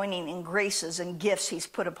God, the anointing and graces and gifts he's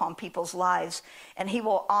put upon people's lives. And he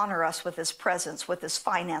will honor us with his presence, with his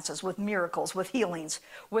finances, with miracles, with healings,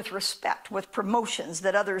 with respect, with promotions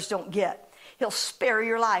that others don't get. He'll spare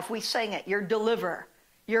your life. We sang it, your deliverer.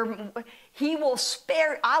 He will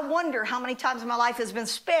spare. I wonder how many times my life has been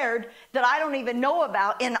spared that I don't even know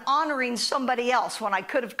about in honoring somebody else when I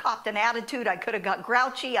could have copped an attitude, I could have got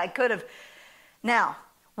grouchy, I could have. Now,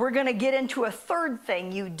 we're going to get into a third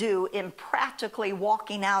thing you do in practically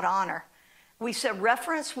walking out honor. We said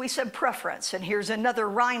reference, we said preference, and here's another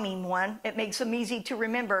rhyming one. It makes them easy to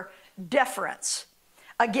remember. Deference.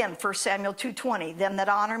 Again, 1 Samuel 2:20, them that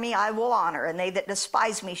honor me I will honor, and they that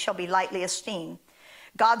despise me shall be lightly esteemed.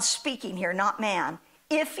 God's speaking here, not man.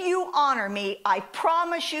 If you honor me, I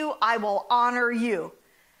promise you I will honor you.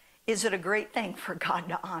 Is it a great thing for God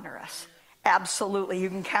to honor us? Absolutely, you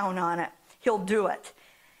can count on it. He'll do it.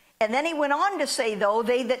 And then he went on to say, though,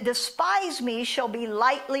 they that despise me shall be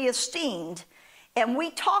lightly esteemed. And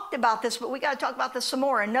we talked about this, but we got to talk about this some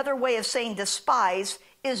more. Another way of saying despise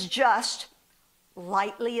is just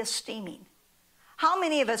lightly esteeming. How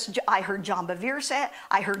many of us, I heard John Bevere say it,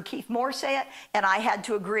 I heard Keith Moore say it, and I had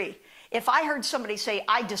to agree. If I heard somebody say,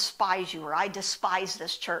 I despise you, or I despise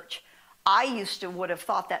this church, I would have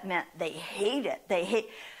thought that meant they hate it.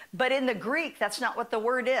 But in the Greek, that's not what the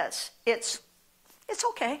word is. It's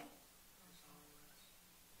okay.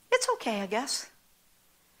 It's okay, I guess.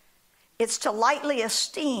 It's to lightly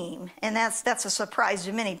esteem, and that's a surprise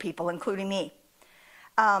to many people, including me.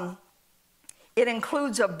 It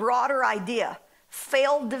includes a broader idea.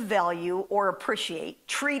 Fail to value or appreciate,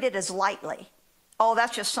 treat it as lightly. Oh,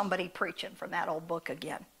 that's just somebody preaching from that old book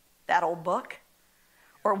again. That old book?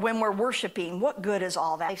 Or when we're worshiping, what good is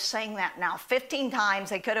all that? They sang that now 15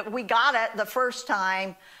 times. We got it the first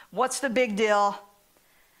time. What's the big deal?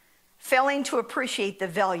 Failing to appreciate the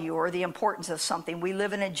value or the importance of something. We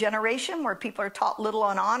live in a generation where people are taught little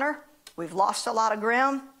on honor. We've lost a lot of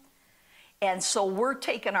ground. And so we're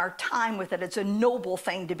taking our time with it. It's a noble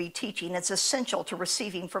thing to be teaching. It's essential to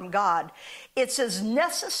receiving from God. It's as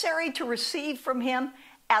necessary to receive from him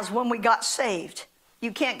as when we got saved.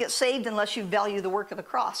 You can't get saved unless you value the work of the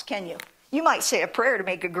cross, can you? You might say a prayer to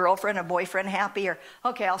make a girlfriend, a boyfriend happy, or,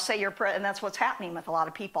 okay, I'll say your prayer, and that's what's happening with a lot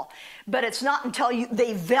of people. But it's not until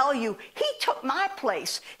they value, he took my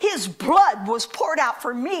place. His blood was poured out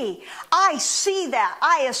for me. I see that.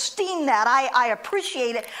 I esteem that. I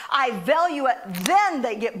appreciate it. I value it. Then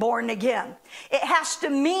they get born again. It has to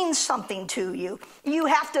mean something to you. You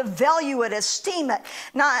have to value it, esteem it.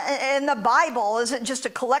 Now, and the Bible isn't just a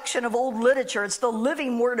collection of old literature. It's the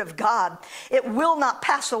living word of God. It will not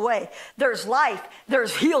pass away. There's life,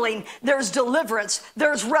 there's healing, there's deliverance,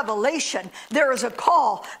 there's revelation, there is a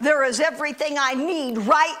call, there is everything I need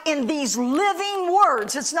right in these living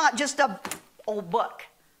words. It's not just a old book.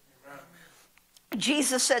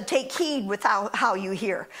 Jesus said, take heed with how you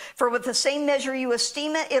hear. For with the same measure you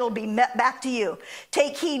esteem it, it'll be met back to you.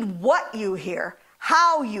 Take heed what you hear,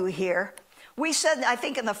 how you hear. We said, I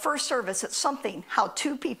think in the first service, it's something how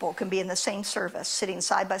two people can be in the same service, sitting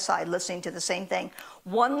side by side, listening to the same thing.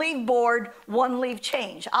 One leave bored, one leave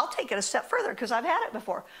change. I'll take it a step further because I've had it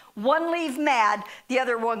before. One leave mad, the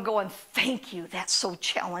other one going, thank you, that so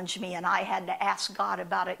challenged me, and I had to ask God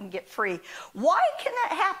about it and get free. Why can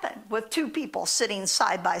that happen with two people sitting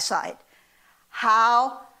side by side?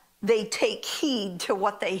 How they take heed to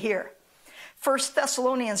what they hear. 1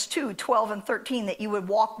 Thessalonians 2:12 and 13, that you would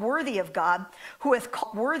walk worthy of God, who hath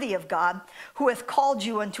called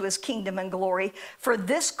you unto his kingdom and glory. For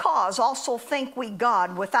this cause also thank we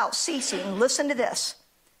God without ceasing. Listen to this.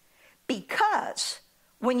 Because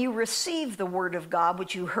when you received the word of God,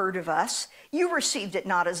 which you heard of us, you received it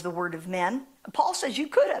not as the word of men. Paul says you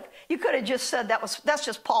could have. You could have just said that's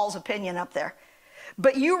just Paul's opinion up there.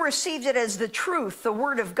 But you received it as the truth, the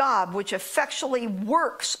word of God, which effectually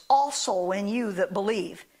works also in you that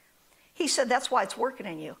believe. He said that's why it's working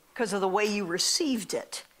in you, because of the way you received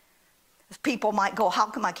it. People might go, how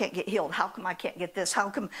come I can't get healed? How come I can't get this? How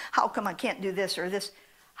come I can't do this or this?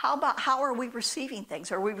 How are we receiving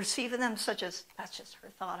things? Are we receiving them such as, that's just her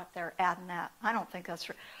thought up there, adding that. I don't think that's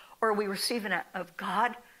right. Or are we receiving it of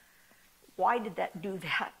God? Why did that do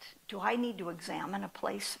that? Do I need to examine a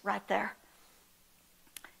place right there?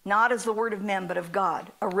 Not as the word of men, but of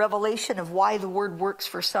God. A revelation of why the word works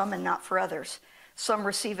for some and not for others. Some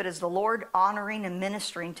receive it as the Lord, honoring and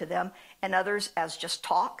ministering to them, and others as just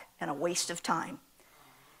talk and a waste of time.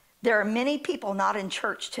 There are many people not in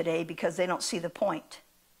church today because they don't see the point.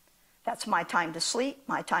 That's my time to sleep,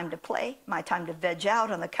 my time to play, my time to veg out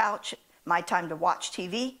on the couch, my time to watch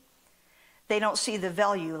TV. They don't see the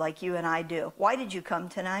value like you and I do. Why did you come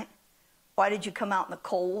tonight? Why did you come out in the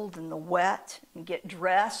cold and the wet and get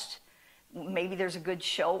dressed? Maybe there's a good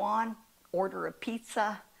show on. Order a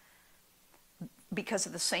pizza. Because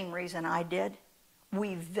of the same reason I did.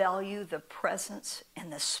 We value the presence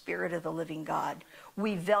and the Spirit of the living God.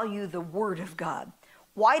 We value the Word of God.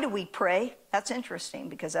 Why do we pray? That's interesting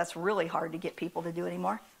because that's really hard to get people to do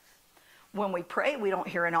anymore. When we pray, we don't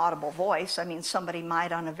hear an audible voice. I mean, somebody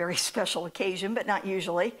might on a very special occasion, but not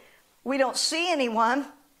usually. We don't see anyone.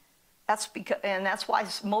 That's why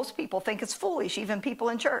most people think it's foolish, even people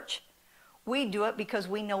in church. We do it because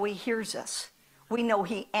we know He hears us. We know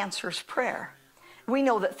He answers prayer. We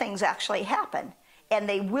know that things actually happen. And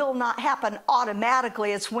they will not happen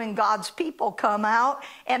automatically. It's when God's people come out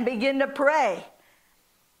and begin to pray.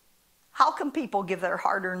 How can people give their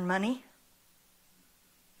hard-earned money?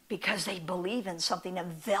 Because they believe in something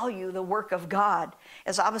and value the work of God.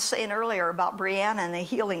 As I was saying earlier about Brianna and the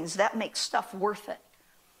healings, that makes stuff worth it.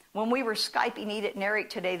 When we were Skyping Edith and Eric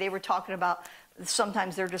today, they were talking about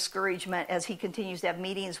sometimes their discouragement as he continues to have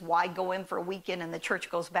meetings. Why go in for a weekend and the church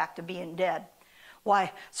goes back to being dead?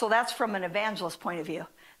 Why? So that's from an evangelist point of view.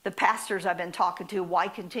 The pastors I've been talking to, why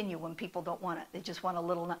continue when people don't want it? They just want a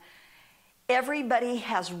little. Everybody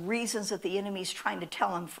has reasons that the enemy's trying to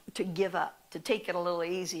tell them to give up, to take it a little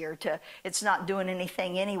easier, it's not doing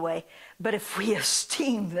anything anyway. But if we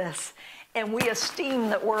esteem this, and we esteem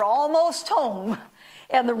that we're almost home,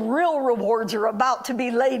 and the real rewards are about to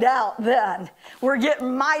be laid out then, we're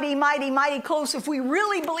getting mighty, mighty, mighty close. If we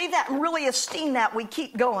really believe that and really esteem that, we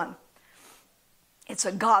keep going. It's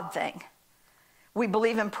a God thing. We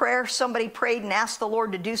believe in prayer. Somebody prayed and asked the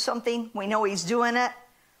Lord to do something. We know He's doing it.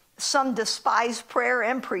 Some despise prayer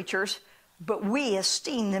and preachers, but we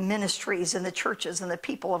esteem the ministries and the churches and the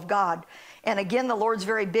people of God. And again, the Lord's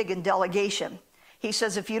very big in delegation. He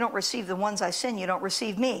says, if you don't receive the ones I send, you don't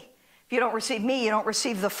receive me. If you don't receive me, you don't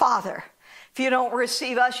receive the Father. If you don't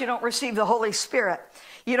receive us, you don't receive the Holy Spirit.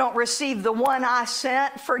 You don't receive the one I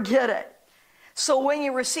sent, forget it. So when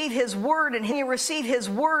you receive His word and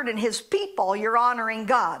His people, you're honoring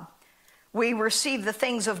God. We receive the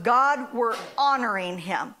things of God, we're honoring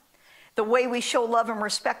Him. The way we show love and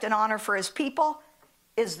respect and honor for His people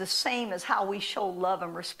is the same as how we show love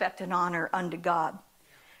and respect and honor unto God.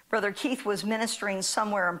 Brother Keith was ministering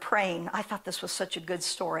somewhere and praying. I thought this was such a good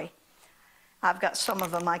story. I've got some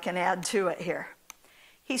of them I can add to it here.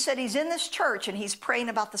 He said he's in this church and he's praying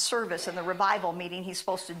about the service and the revival meeting he's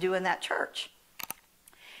supposed to do in that church.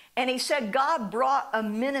 And he said God brought a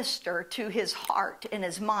minister to his heart and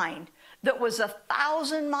his mind that was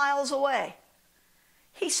 1,000 miles away.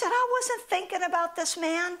 He said, I wasn't thinking about this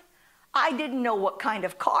man. I didn't know what kind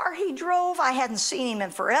of car he drove. I hadn't seen him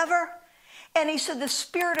in forever. And he said, the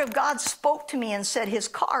Spirit of God spoke to me and said, his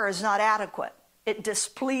car is not adequate. It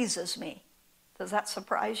displeases me. Does that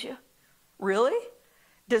surprise you? Really?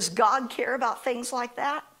 Does God care about things like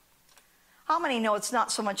that? How many know it's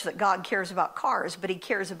not so much that God cares about cars, but He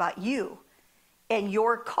cares about you? And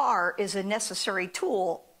your car is a necessary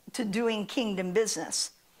tool to doing kingdom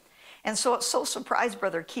business. And so it so surprised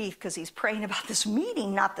Brother Keith because he's praying about this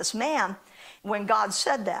meeting, not this man, when God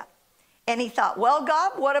said that. And he thought, well,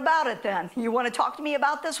 God, what about it then? You want to talk to me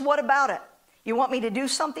about this? What about it? You want me to do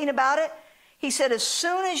something about it? He said, as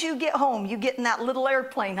soon as you get home, you get in that little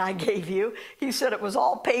airplane I gave you. He said it was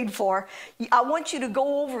all paid for. I want you to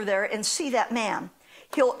go over there and see that man.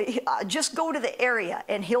 He'll just go to the area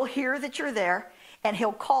and he'll hear that you're there and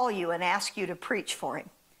he'll call you and ask you to preach for him.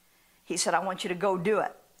 He said, I want you to go do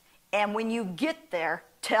it. And when you get there,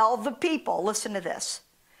 tell the people, listen to this,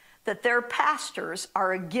 that their pastors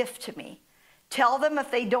are a gift to me. Tell them if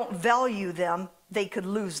they don't value them, they could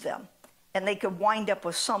lose them. And they could wind up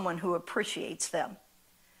with someone who appreciates them.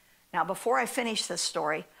 Now, before I finish this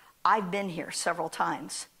story, I've been here several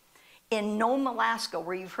times. In Nome, Alaska,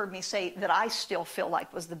 where you've heard me say that I still feel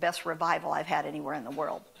like was the best revival I've had anywhere in the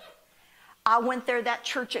world. I went there, that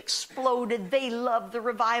church exploded. They loved the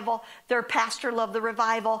revival. Their pastor loved the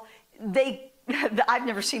revival. I've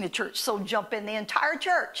never seen a church so jump in, the entire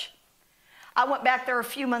church. I went back there a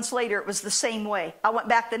few months later, it was the same way. I went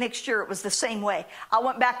back the next year, it was the same way. I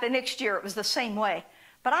went back the next year, it was the same way.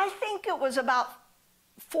 But I think it was about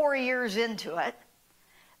 4 years into it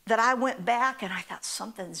that I went back and I thought,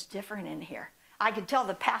 something's different in here. I could tell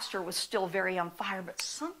the pastor was still very on fire, but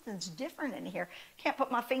something's different in here. Can't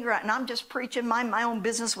put my finger out, and I'm just preaching my own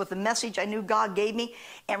business with the message I knew God gave me.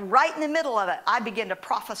 And right in the middle of it, I began to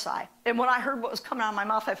prophesy. And when I heard what was coming out of my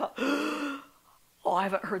mouth, I thought, Oh, I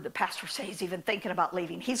haven't heard the pastor say he's even thinking about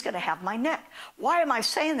leaving. He's going to have my neck. Why am I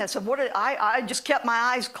saying this? And I just kept my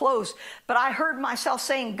eyes closed. But I heard myself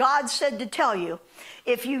saying, God said to tell you,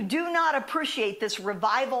 if you do not appreciate this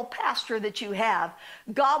revival pastor that you have,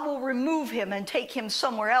 God will remove him and take him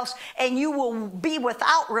somewhere else, and you will be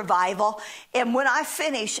without revival. And when I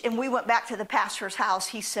finished and we went back to the pastor's house,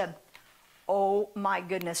 he said, oh my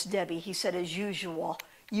goodness, Debbie, he said, as usual,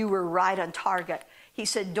 you were right on target. He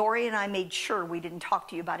said, Dory and I made sure we didn't talk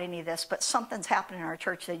to you about any of this, but something's happening in our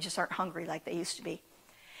church. They just aren't hungry like they used to be.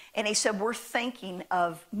 And he said, we're thinking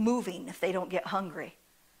of moving if they don't get hungry.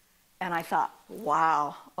 And I thought,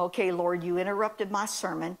 wow, okay, Lord, you interrupted my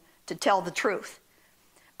sermon to tell the truth.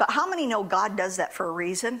 But how many know God does that for a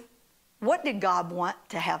reason? What did God want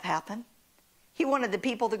to have happen? He wanted the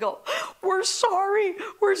people to go, we're sorry,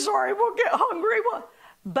 we'll get hungry.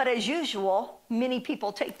 But as usual, many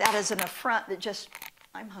people take that as an affront that just,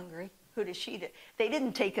 I'm hungry. Who does she do? They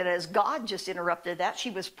didn't take it as God just interrupted that.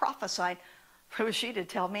 She was prophesying. Who was she to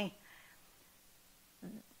tell me?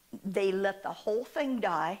 They let the whole thing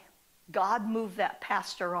die. God moved that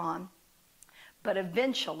pastor on. But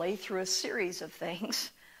eventually, through a series of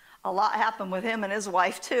things, a lot happened with him and his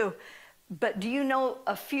wife too. But do you know,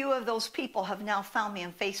 a few of those people have now found me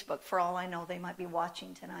on Facebook. For all I know, they might be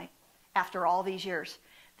watching tonight after all these years.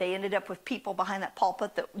 They ended up with people behind that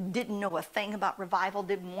pulpit that didn't know a thing about revival,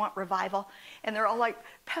 didn't want revival. And they're all like,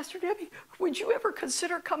 Pastor Debbie, would you ever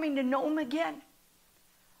consider coming to Nome again?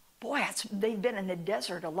 Boy, they've been in the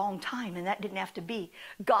desert a long time, and that didn't have to be.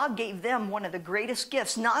 God gave them one of the greatest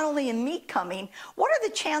gifts, not only in me coming. What are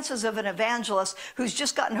the chances of an evangelist who's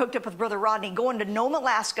just gotten hooked up with Brother Rodney going to Nome,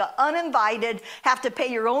 Alaska, uninvited, have to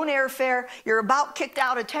pay your own airfare, you're about kicked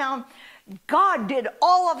out of town? God did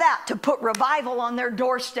all of that to put revival on their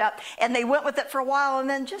doorstep, and they went with it for a while, and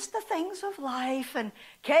then just the things of life, and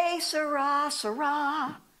que sera,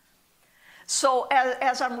 sera. So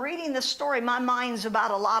as I'm reading this story, my mind's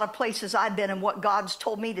about a lot of places I've been and what God's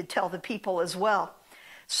told me to tell the people as well.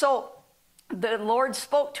 So the Lord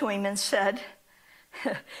spoke to him and said,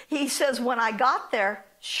 he says, when I got there,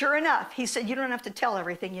 sure enough, he said, you don't have to tell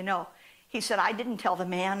everything you know. He said, I didn't tell the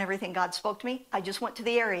man everything God spoke to me. I just went to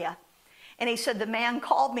the area. And he said, the man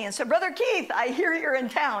called me and said, Brother Keith, I hear you're in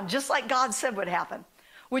town, just like God said would happen.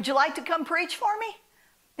 Would you like to come preach for me?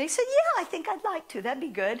 And he said, yeah, I think I'd like to. That'd be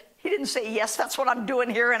good. He didn't say, yes, that's what I'm doing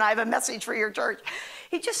here, and I have a message for your church.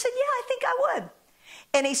 He just said, yeah, I think I would.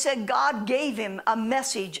 And he said God gave him a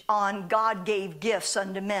message on God gave gifts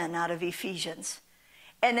unto men out of Ephesians.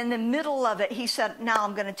 And in the middle of it, he said, now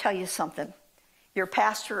I'm going to tell you something. Your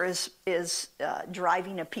pastor is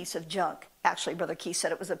driving a piece of junk. Actually, Brother Keith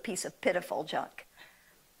said it was a piece of pitiful junk.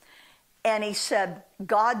 And he said,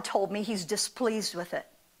 God told me he's displeased with it.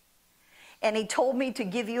 And he told me to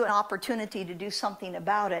give you an opportunity to do something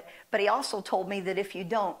about it. But he also told me that if you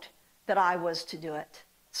don't, that I was to do it.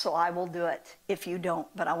 So I will do it if you don't,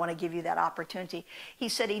 but I want to give you that opportunity. He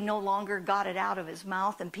said he no longer got it out of his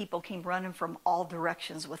mouth, and people came running from all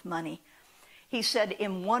directions with money. He said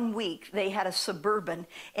in 1 week they had a Suburban,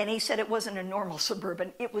 and he said it wasn't a normal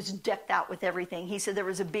Suburban. It was decked out with everything. He said there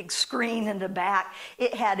was a big screen in the back.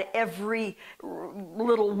 It had every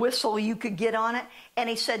little whistle you could get on it. And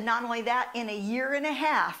he said not only that, in a year and a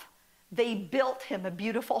half, they built him a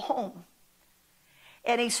beautiful home.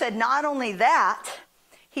 And he said not only that,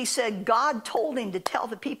 he said God told him to tell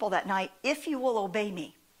the people that night, if you will obey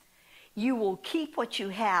me, you will keep what you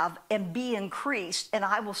have and be increased, and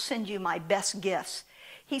I will send you my best gifts.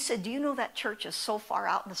 He said, do you know that church is so far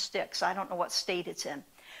out in the sticks? I don't know what state it's in.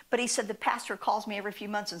 But he said, the pastor calls me every few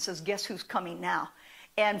months and says, guess who's coming now?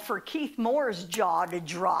 And for Keith Moore's jaw to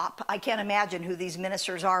drop, I can't imagine who these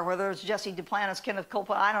ministers are, whether it's Jesse Duplantis, Kenneth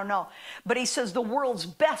Copeland, I don't know. But he says the world's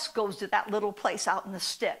best goes to that little place out in the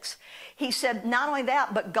sticks. He said not only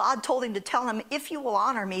that, but God told him to tell him, if you will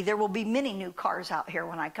honor me, there will be many new cars out here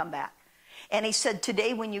when I come back. And he said,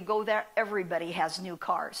 today when you go there, everybody has new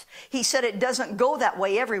cars. He said it doesn't go that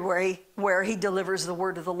way everywhere where he delivers the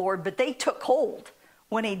word of the Lord, but they took hold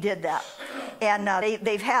when he did that. And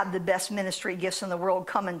they've had the best ministry gifts in the world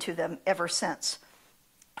coming to them ever since.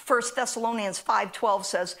 1 Thessalonians 5:12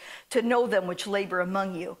 says, to know them which labor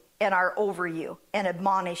among you and are over you and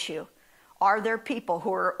admonish you. Are there people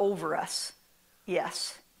who are over us?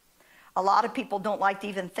 Yes. A lot of people don't like to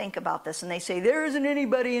even think about this, and they say, there isn't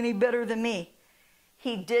anybody any better than me.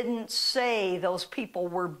 He didn't say those people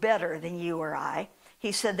were better than you or I.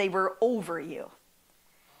 He said they were over you.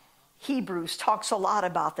 Hebrews talks a lot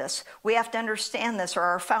about this. We have to understand this, or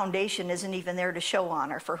our foundation isn't even there to show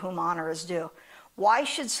honor, for whom honor is due. Why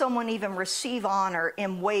should someone even receive honor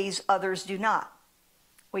in ways others do not?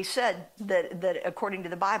 We said that according to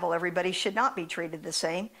the Bible, everybody should not be treated the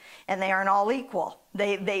same, and they aren't all equal.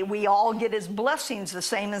 We all get his blessings the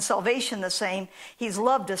same and salvation the same. He's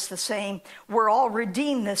loved us the same. We're all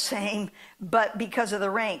redeemed the same, but because of the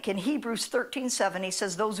rank. In Hebrews 13:7, he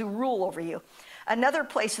says, those who rule over you. Another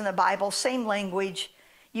place in the Bible, same language,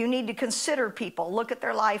 you need to consider people. Look at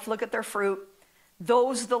their life, look at their fruit.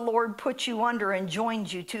 Those the Lord put you under and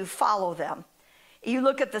joined you to, follow them. You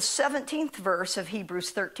look at the 17th verse of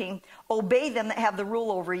Hebrews 13, obey them that have the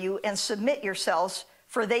rule over you and submit yourselves,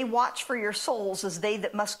 for they watch for your souls as they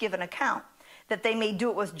that must give an account, that they may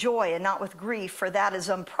do it with joy and not with grief, for that is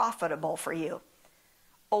unprofitable for you.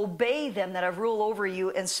 Obey them that have rule over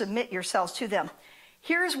you and submit yourselves to them.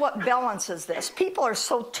 Here's what balances this. People are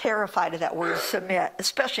so terrified of that word submit,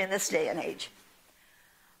 especially in this day and age.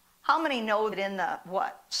 How many know that in the,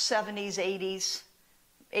 70s,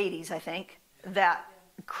 80s, I think, that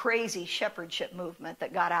crazy shepherdship movement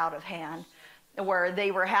that got out of hand, where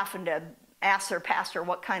they were having to ask their pastor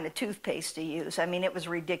what kind of toothpaste to use. I mean, it was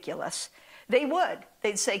ridiculous. They would.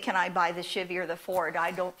 They'd say, can I buy the Chevy or the Ford?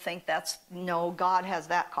 I don't think that's, no, God has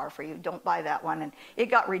that car for you. Don't buy that one. And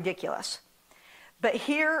it got ridiculous. But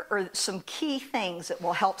here are some key things that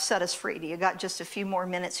will help set us free. You got just a few more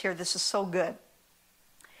minutes here. This is so good.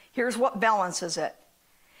 Here's what balances it.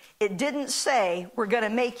 It didn't say, we're going to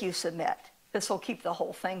make you submit. This will keep the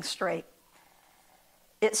whole thing straight.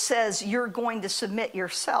 It says you're going to submit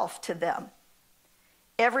yourself to them.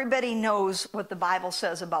 Everybody knows what the Bible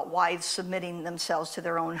says about wives submitting themselves to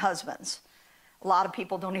their own husbands. A lot of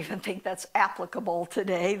people don't even think that's applicable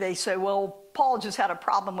today. They say, well, Paul just had a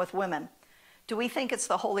problem with women. Do we think it's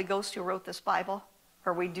the Holy Ghost who wrote this Bible?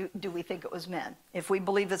 Or do we think it was men? If we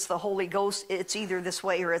believe it's the Holy Ghost, it's either this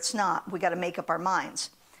way or it's not. We got to make up our minds.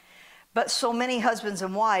 But so many husbands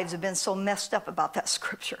and wives have been so messed up about that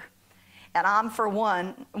scripture. And I'm, for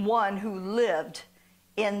one who lived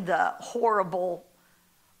in the horrible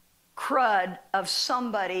crud of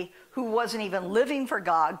somebody who wasn't even living for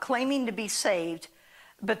God, claiming to be saved,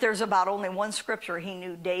 but there's about only one scripture he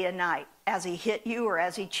knew day and night, as he hit you or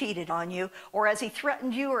as he cheated on you or as he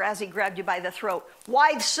threatened you or as he grabbed you by the throat.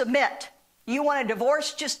 Wives, submit. You want a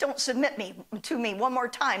divorce? Just don't submit to me one more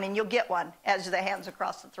time and you'll get one, as the hands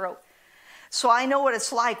across the throat. So I know what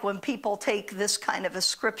it's like when people take this kind of a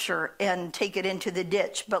scripture and take it into the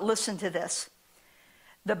ditch. But listen to this.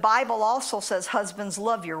 The Bible also says, husbands,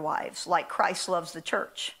 love your wives like Christ loves the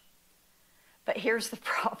church. But here's the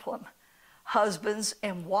problem. Husbands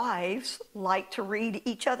and wives like to read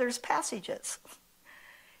each other's passages.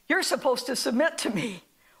 You're supposed to submit to me.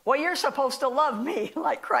 Well, you're supposed to love me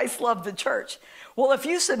like Christ loved the church. Well, if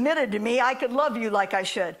you submitted to me, I could love you like I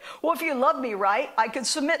should. Well, if you love me right, I could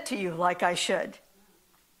submit to you like I should.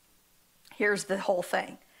 Here's the whole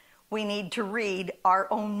thing. We need to read our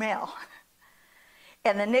own mail.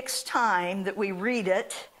 And the next time that we read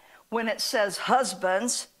it, when it says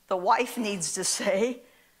husbands, the wife needs to say,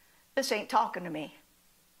 this ain't talking to me.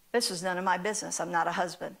 This is none of my business. I'm not a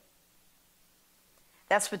husband.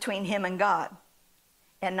 That's between him and God.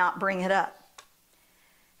 And not bring it up.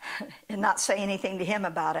 And not say anything to him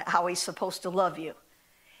about it, how he's supposed to love you.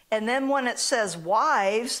 And then when it says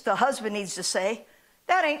wives, the husband needs to say,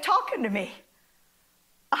 that ain't talking to me.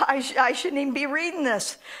 I shouldn't even be reading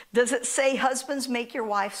this. Does it say husbands, make your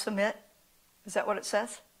wife submit? Is that what it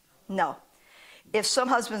says? No. If some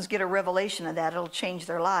husbands get a revelation of that, it'll change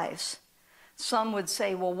their lives. Some would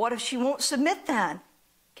say, well, what if she won't submit then?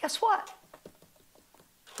 Guess what?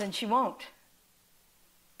 Then she won't.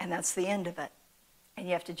 And that's the end of it. And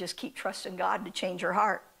you have to just keep trusting God to change your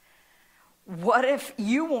heart. What if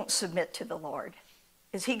you won't submit to the Lord?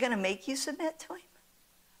 Is he going to make you submit to him?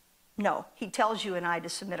 No, he tells you and I to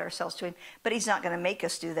submit ourselves to him, but he's not going to make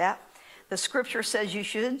us do that. The scripture says you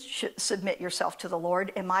should submit yourself to the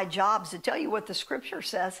Lord, and my job is to tell you what the scripture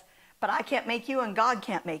says, but I can't make you and God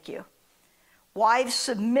can't make you. Wives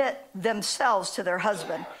submit themselves to their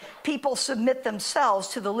husband. People submit themselves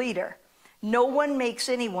to the leader. No one makes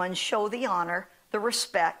anyone show the honor, the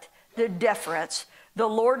respect, the deference. The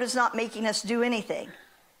Lord is not making us do anything.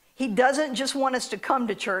 He doesn't just want us to come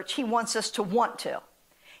to church. He wants us to want to.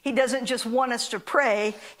 He doesn't just want us to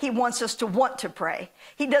pray. He wants us to want to pray.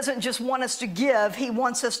 He doesn't just want us to give. He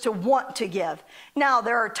wants us to want to give. Now,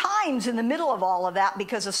 there are times in the middle of all of that,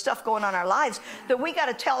 because of stuff going on in our lives, that we got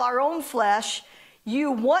to tell our own flesh,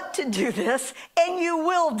 you want to do this and you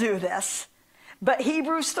will do this. But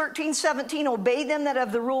Hebrews 13:17, obey them that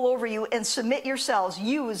have the rule over you and submit yourselves.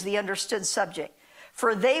 You is the understood subject.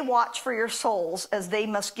 For they watch for your souls as they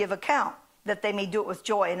must give account, that they may do it with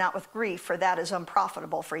joy and not with grief, for that is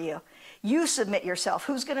unprofitable for you. You submit yourself.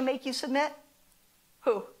 Who's going to make you submit?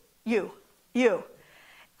 Who? You. You.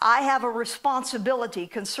 I have a responsibility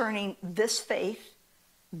concerning this faith,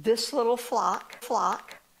 this little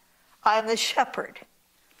flock. I am the shepherd.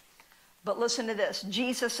 But listen to this.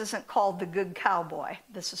 Jesus isn't called the good cowboy.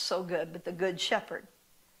 This is so good, but the good shepherd.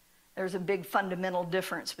 There's a big fundamental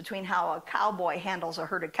difference between how a cowboy handles a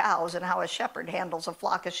herd of cows and how a shepherd handles a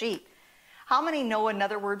flock of sheep. How many know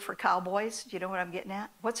another word for cowboys? Do you know what I'm getting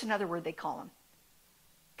at? What's another word they call them?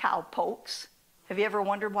 Cowpokes. Have you ever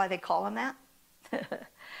wondered why they call them that?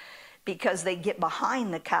 Because they get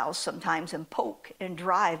behind the cows sometimes and poke and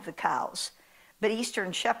drive the cows. But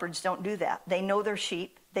Eastern shepherds don't do that. They know their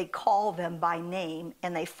sheep, they call them by name,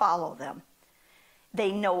 and they follow them.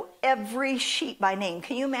 They know every sheep by name.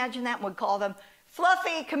 Can you imagine that? Would call them,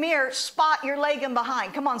 Fluffy, come here. Spot, you're lagging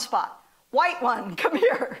behind. Come on, Spot. White one, come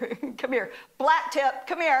here. Come here. Black tip,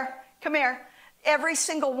 come here. Come here. Every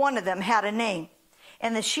single one of them had a name.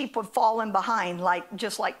 And the sheep would fall in behind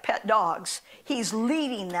just like pet dogs. He's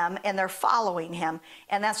leading them and they're following him.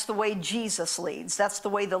 And that's the way Jesus leads. That's the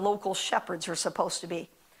way the local shepherds are supposed to be.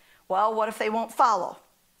 Well, what if they won't follow?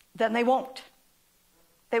 Then they won't.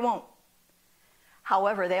 They won't.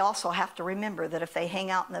 However, they also have to remember that if they hang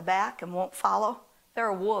out in the back and won't follow, there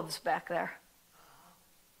are wolves back there.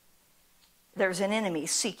 There's an enemy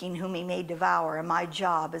seeking whom he may devour, and my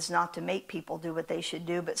job is not to make people do what they should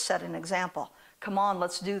do, but set an example. Come on,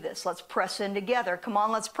 let's do this. Let's press in together. Come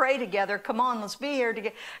on, let's pray together. Come on, let's be here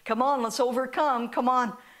together. Come on, let's overcome. Come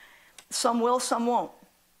on. Some will, some won't.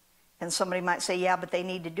 And somebody might say, yeah, but they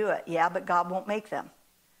need to do it. Yeah, but God won't make them.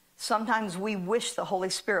 Sometimes we wish the Holy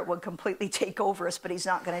Spirit would completely take over us, but he's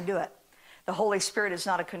not going to do it. The Holy Spirit is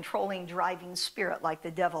not a controlling, driving spirit like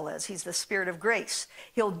the devil is. He's the Spirit of grace.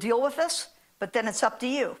 He'll deal with us, but then it's up to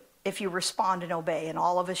you if you respond and obey. And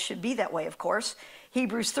all of us should be that way, of course.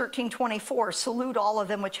 Hebrews 13:24, salute all of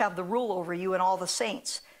them which have the rule over you and all the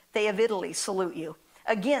saints. They of Italy salute you.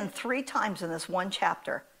 Again, 3 times in this one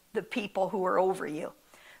chapter, the people who are over you.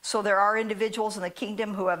 So there are individuals in the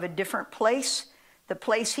kingdom who have a different place. The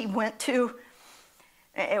place he went to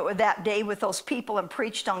that day with those people and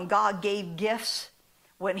preached on God gave gifts.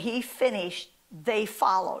 When he finished, they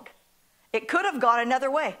followed. It could have gone another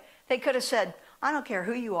way. They could have said, I don't care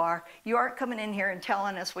who you are. You aren't coming in here and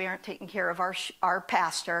telling us we aren't taking care of our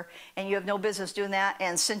pastor, and you have no business doing that.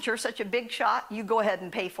 And since you're such a big shot, you go ahead and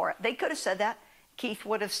pay for it. They could have said that. Keith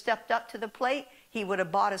would have stepped up to the plate. He would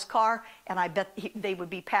have bought his car, and I bet they would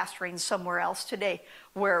be pastoring somewhere else today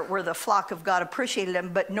where the flock of God appreciated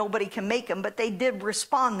them, but nobody can make them. But they did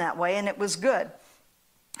respond that way, and it was good.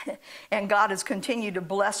 And God has continued to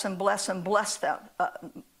bless and bless and bless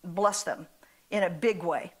them in a big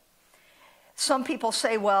way. Some people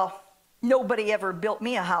say, well, nobody ever built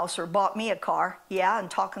me a house or bought me a car. Yeah,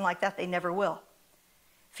 and talking like that, they never will.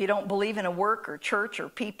 If you don't believe in a work or church or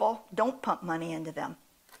people, don't pump money into them.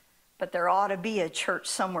 But there ought to be a church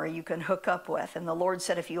somewhere you can hook up with. And the Lord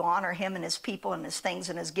said if you honor him and his people and his things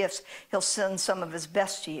and his gifts, he'll send some of his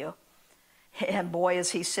best to you. And boy,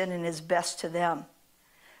 is he sending his best to them.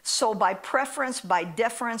 So by preference, by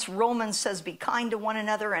deference, Romans says be kind to one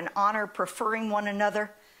another and honor preferring one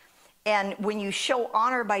another. And when you show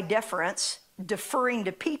honor by deference, deferring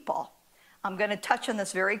to people, I'm going to touch on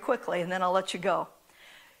this very quickly and then I'll let you go.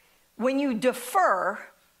 When you defer,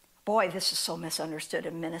 boy, this is so misunderstood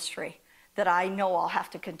in ministry that I know I'll have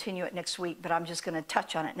to continue it next week, but I'm just going to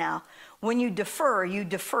touch on it now. When you defer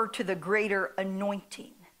to the greater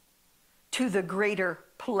anointing, to the greater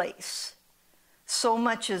place. So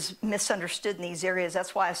much is misunderstood in these areas.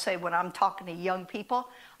 That's why I say when I'm talking to young people,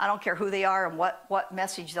 I don't care who they are and what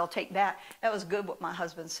message they'll take back. That was good what my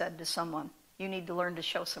husband said to someone. You need to learn to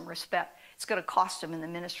show some respect. It's going to cost them in the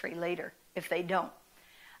ministry later if they don't.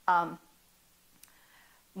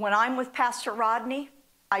 When I'm with Pastor Rodney,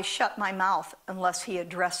 I shut my mouth unless he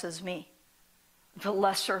addresses me. The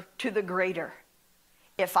lesser to the greater.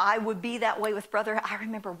 If I would be that way with Brother, I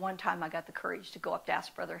remember one time I got the courage to go up to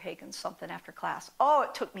ask Brother Hagin something after class. Oh,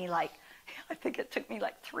 it took me I think it took me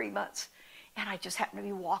 3 months. And I just happened to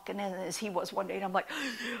be walking in as he was one day, and I'm like,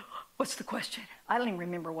 what's the question? I don't even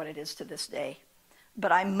remember what it is to this day.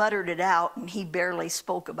 But I muttered it out, and he barely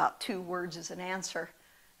spoke about 2 words as an answer.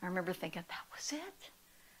 I remember thinking, that was it?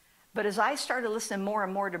 But as I started listening more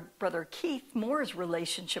and more to Brother Keith Moore's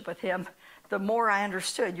relationship with him, the more I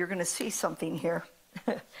understood, you're going to see something here.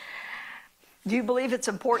 Do you believe it's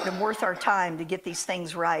important and worth our time to get these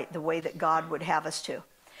things right the way that God would have us to?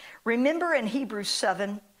 Remember in Hebrews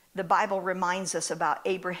 7, the Bible reminds us about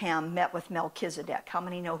Abraham met with Melchizedek. How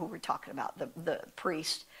many know who we're talking about? The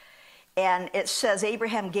priest. And it says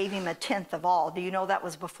Abraham gave him a tenth of all. Do you know that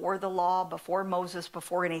was before the law, before Moses,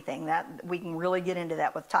 before anything? That we can really get into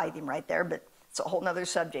that with tithing right there, but it's a whole nother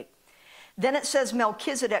subject. Then it says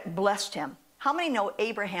Melchizedek blessed him. How many know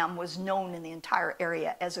Abraham was known in the entire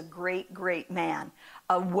area as a great, great man,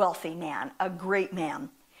 a wealthy man, a great man?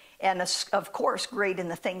 And of course, great in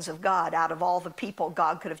the things of God. Out of all the people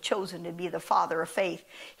God could have chosen to be the father of faith,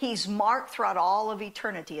 he's marked throughout all of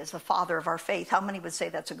eternity as the father of our faith. How many would say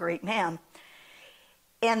that's a great man?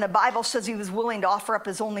 And the Bible says he was willing to offer up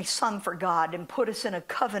his only son for God and put us in a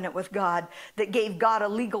covenant with God that gave God a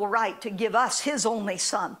legal right to give us his only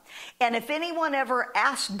son. And if anyone ever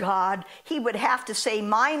asked God, he would have to say,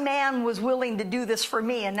 my man was willing to do this for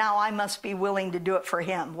me, and now I must be willing to do it for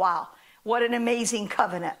him. Wow, what an amazing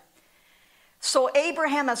covenant. So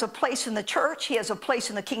Abraham has a place in the church. He has a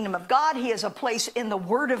place in the kingdom of God. He has a place in the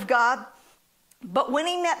word of God. But when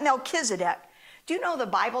he met Melchizedek, do you know the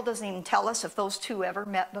Bible doesn't even tell us if those two ever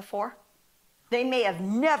met before? They may have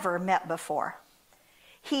never met before.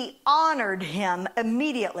 He honored him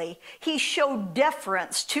immediately. He showed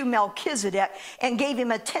deference to Melchizedek and gave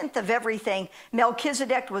him a tenth of everything.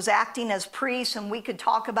 Melchizedek was acting as priest, and we could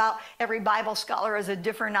talk about, every Bible scholar has a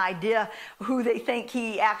different idea who they think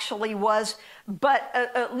he actually was, but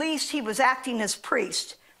at least he was acting as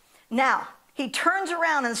priest. Now, he turns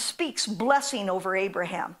around and speaks blessing over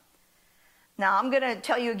Abraham. Now, I'm going to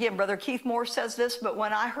tell you again, Brother Keith Moore says this, but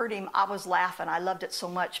when I heard him, I was laughing. I loved it so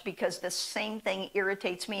much because the same thing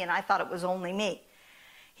irritates me, and I thought it was only me.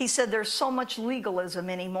 He said, there's so much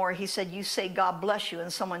legalism anymore. He said, you say, God bless you,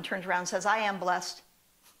 and someone turns around and says, I am blessed.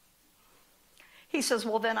 He says,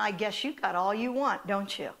 well, then I guess you got all you want,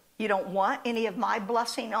 don't you? You don't want any of my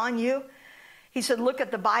blessing on you? He said, look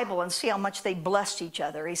at the Bible and see how much they blessed each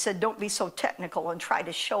other. He said, don't be so technical and try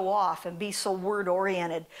to show off and be so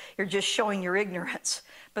word-oriented. You're just showing your ignorance.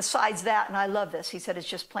 Besides that, and I love this, he said, it's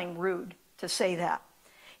just plain rude to say that.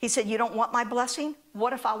 He said, you don't want my blessing?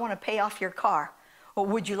 What if I want to pay off your car? Well,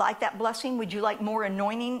 would you like that blessing? Would you like more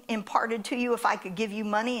anointing imparted to you if I could give you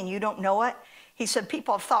money and you don't know it? He said,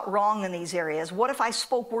 people have thought wrong in these areas. What if I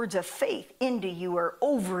spoke words of faith into you or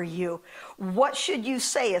over you? What should you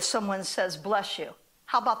say if someone says, bless you?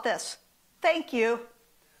 How about this? Thank you.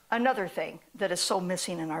 Another thing that is so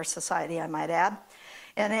missing in our society, I might add.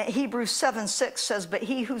 And Hebrews 7:6 says, but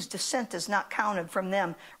he whose descent is not counted from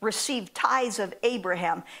them received tithes of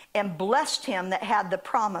Abraham and blessed him that had the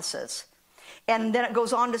promises. And then it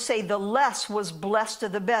goes on to say, the less was blessed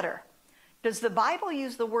of the better. Does the Bible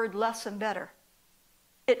use the word less and better?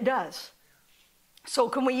 It does. So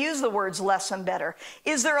can we use the words less and better?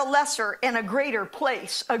 Is there a lesser and a greater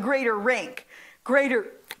place, a greater rank, greater,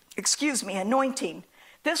 anointing?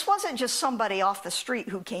 This wasn't just somebody off the street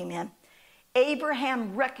who came in.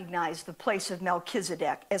 Abraham recognized the place of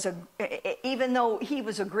Melchizedek as even though he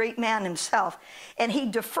was a great man himself, and he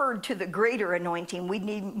deferred to the greater anointing. We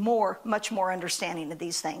need much more understanding of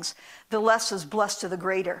these things. The less is blessed to the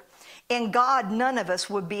greater. In God, none of us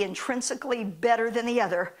would be intrinsically better than the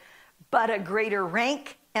other, but a greater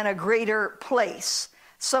rank and a greater place.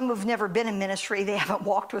 Some who've never been in ministry, they haven't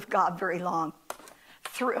walked with God very long.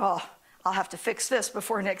 I'll have to fix this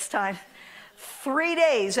before next time. 3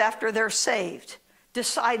 days after they're saved,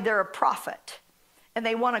 decide they're a prophet, and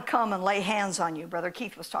they want to come and lay hands on you. Brother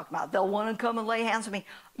Keith was talking about, they'll want to come and lay hands on me.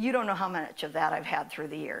 You don't know how much of that I've had through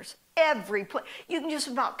the years. Every place, you can just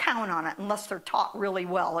about count on it unless they're taught really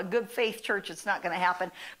well. A good faith church, it's not going to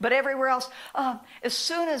happen. But everywhere else, as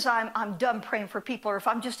soon as I'm done praying for people, or if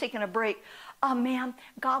I'm just taking a break, ma'am,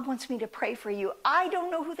 God wants me to pray for you. I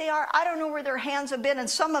don't know who they are. I don't know where their hands have been. And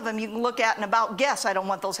some of them you can look at and about guess, I don't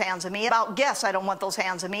want those hands on me. About guess, I don't want those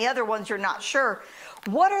hands on me. Other ones you're not sure.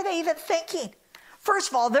 What are they even thinking? First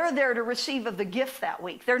of all, they're there to receive of the gift that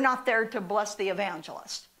week. They're not there to bless the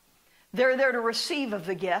evangelist. They're there to receive of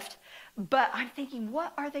the gift. But I'm thinking,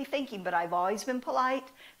 what are they thinking? But I've always been polite.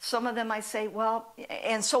 Some of them I say, well,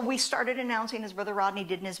 and so we started announcing, as Brother Rodney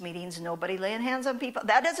did in his meetings, nobody laying hands on people.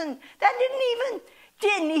 That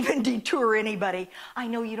didn't even deter anybody. I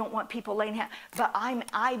know you don't want people laying hands, but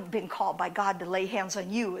I've been called by God to lay hands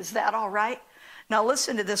on you. Is that all right? Now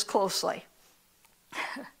listen to this closely.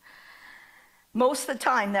 Most of the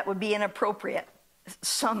time that would be inappropriate.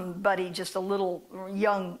 Somebody, just a little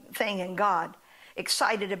young thing in God,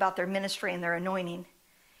 excited about their ministry and their anointing.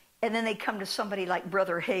 And then they come to somebody like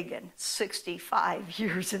Brother Hagin, 65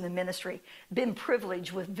 years in the ministry, been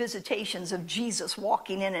privileged with visitations of Jesus,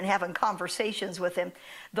 walking in and having conversations with him.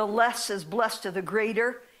 The less is blessed to the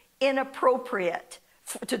greater. Inappropriate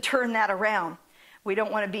to turn that around. We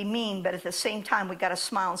don't want to be mean, but at the same time, we got to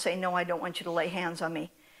smile and say, no, I don't want you to lay hands on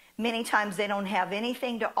me. Many times they don't have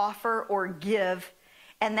anything to offer or give.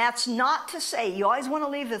 And that's not to say, you always want to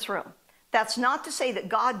leave this room. That's not to say that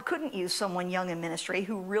God couldn't use someone young in ministry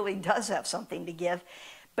who really does have something to give.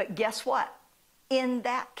 But guess what? In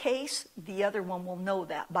that case, the other one will know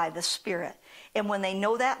that by the Spirit. And when they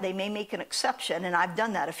know that, they may make an exception. And I've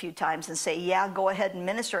done that a few times and say, yeah, go ahead and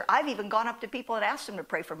minister. I've even gone up to people and asked them to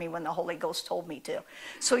pray for me when the Holy Ghost told me to.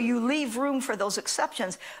 So you leave room for those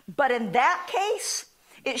exceptions. But in that case,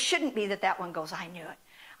 it shouldn't be that that one goes, I knew it.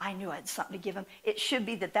 I knew I had something to give him. It should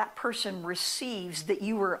be that that person receives that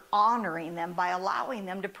you were honoring them by allowing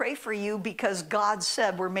them to pray for you, because God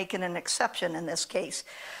said we're making an exception in this case.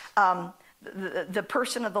 The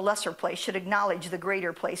person of the lesser place should acknowledge the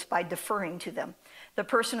greater place by deferring to them. The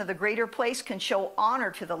person of the greater place can show honor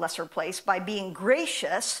to the lesser place by being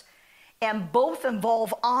gracious, and both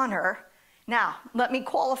involve honor. Now, let me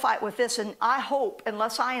qualify it with this, and I hope,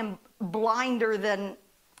 unless I am blinder than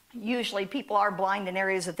usually people are blind in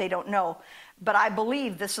areas that they don't know, but I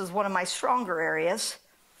believe this is one of my stronger areas.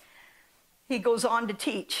 He goes on to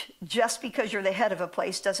teach, just because you're the head of a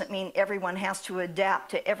place doesn't mean everyone has to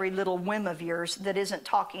adapt to every little whim of yours that isn't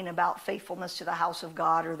talking about faithfulness to the house of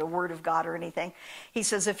God or the word of God or anything. He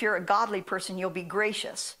says, if you're a godly person, you'll be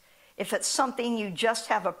gracious. If it's something you just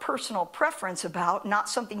have a personal preference about, not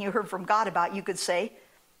something you heard from God about, you could say,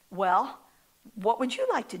 well, what would you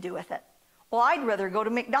like to do with it? Well, I'd rather go to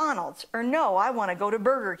McDonald's. Or no, I want to go to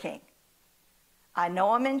Burger King. I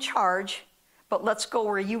know I'm in charge, but let's go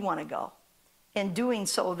where you want to go. In doing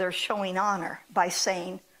so, they're showing honor by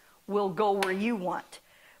saying, we'll go where you want.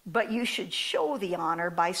 But you should show the honor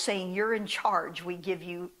by saying, you're in charge. We give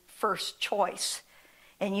you first choice.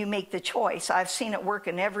 And you make the choice. I've seen it work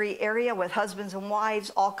in every area with husbands and wives,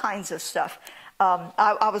 all kinds of stuff.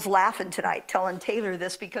 I was laughing tonight telling Taylor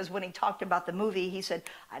this, because when he talked about the movie, he said,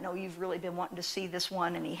 I know you've really been wanting to see this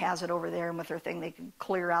one, and he has it over there, and with her thing, they can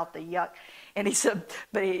clear out the yuck. And he said,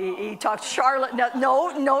 but he talked Charlotte. No,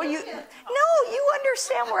 you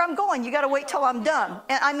understand where I'm going. You got to wait till I'm done.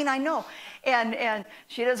 And I mean, I know. And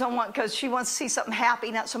she doesn't want, because she wants to see something happy,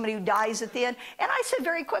 not somebody who dies at the end. And I said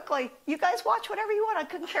very quickly, you guys watch whatever you want. I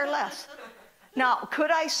couldn't care less. Now, could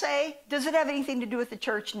I say, does it have anything to do with the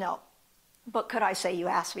church? No. But could I say, you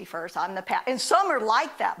asked me first, I'm the pastor. And some are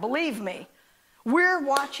like that, believe me. We're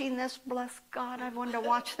watching this, bless God, I've wanted to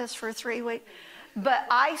watch this for 3 weeks. But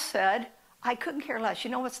I said, I couldn't care less. You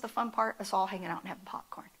know what's the fun part? Us all hanging out and having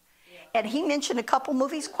popcorn. Yeah. And he mentioned a couple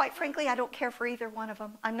movies. Quite frankly, I don't care for either one of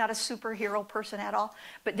them. I'm not a superhero person at all.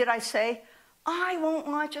 But did I say, I won't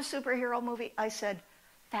watch a superhero movie? I said,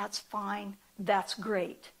 that's fine. That's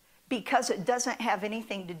great. Because it doesn't have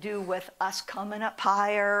anything to do with us coming up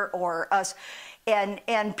higher or us. And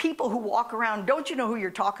people who walk around, don't you know who you're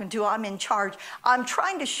talking to? I'm in charge. I'm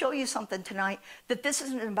trying to show you something tonight, that this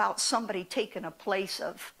isn't about somebody taking a place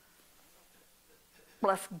of,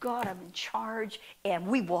 bless God, I'm in charge, and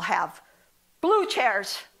we will have blue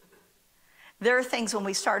chairs. There are things when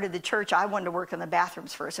we started the church, I wanted to work in the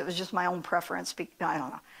bathrooms first. It was just my own preference. I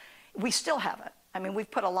don't know. We still have it. I mean,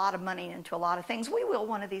 we've put a lot of money into a lot of things. We will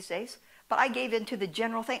one of these days. But I gave into the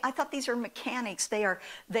general thing. I thought these are mechanics. They are,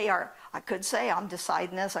 I could say, I'm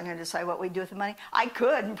deciding this. I'm going to decide what we do with the money. I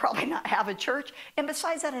could and probably not have a church. And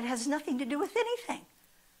besides that, it has nothing to do with anything.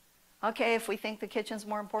 Okay, if we think the kitchen's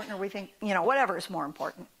more important, or we think, whatever is more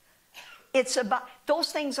important. It's about,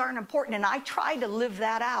 those things aren't important. And I try to live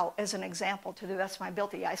that out as an example to the best of my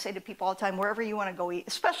ability. I say to people all the time, wherever you want to go eat,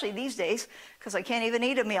 especially these days, because I can't even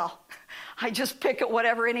eat a meal. I just pick at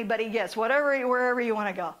whatever anybody gets, wherever you want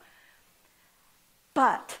to go.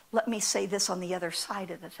 But let me say this on the other side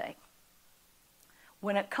of the thing.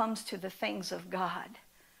 When it comes to the things of God,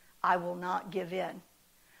 I will not give in.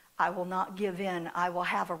 I will not give in. I will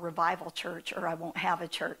have a revival church, or I won't have a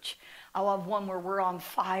church. I will have one where we're on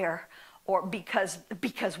fire, or because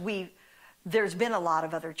there's been a lot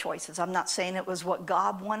of other choices. I'm not saying it was what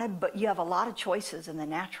God wanted, but you have a lot of choices in the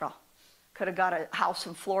natural. Could have got a house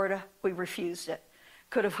in Florida. We refused it.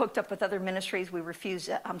 Could have hooked up with other ministries. We refused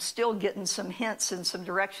it. I'm still getting some hints and some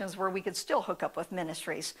directions where we could still hook up with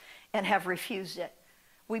ministries, and have refused it.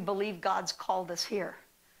 We believe God's called us here.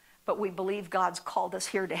 But we believe God's called us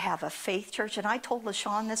here to have a faith church. And I told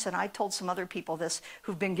LaShawn this, and I told some other people this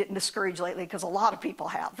who've been getting discouraged lately, because a lot of people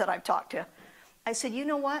have that I've talked to. I said, you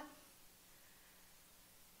know what?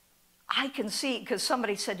 I can see, because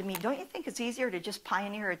somebody said to me, don't you think it's easier to just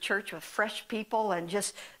pioneer a church with fresh people and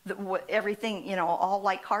just everything, all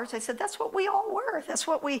like cars? I said, that's what we all were. That's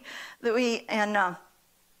what I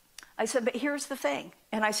said, but here's the thing.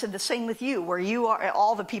 And I said, the same with you, where you are,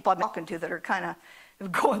 all the people I'm talking to that are kind of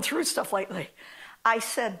going through stuff lately. I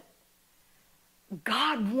said,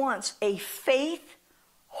 God wants a faith,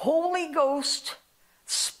 Holy Ghost,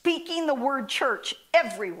 speaking the word church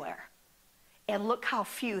everywhere. And look how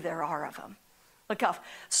few there are of them.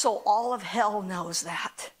 So all of hell knows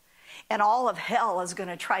that. And all of hell is going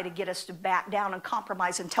to try to get us to back down and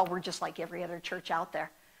compromise until we're just like every other church out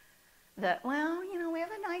there. That, well, we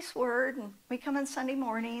have a nice word, and we come on Sunday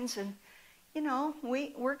mornings, and,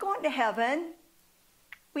 we're going to heaven.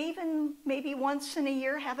 We even maybe once in a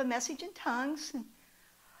year have a message in tongues. And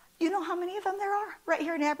you know how many of them there are right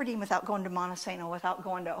here in Aberdeen without going to Montesano, without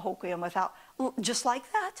going to Hoquiam, just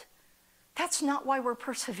like that? That's not why we're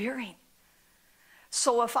persevering.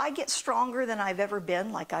 So if I get stronger than I've ever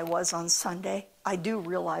been, like I was on Sunday, I do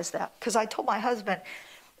realize that. Because I told my husband,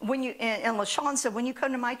 and LaShawn said, when you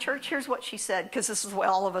come to my church, here's what she said, because this is what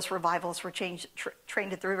all of us revivalists were trained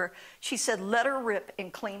at the river. She said, let her rip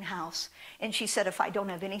and clean house. And she said, if I don't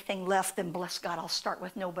have anything left, then bless God, I'll start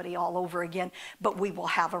with nobody all over again. But we will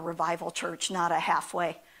have a revival church, not a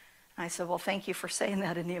halfway. I said, well, thank you for saying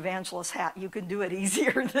that in the evangelist hat. You can do it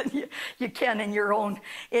easier than you can in your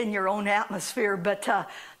own atmosphere. But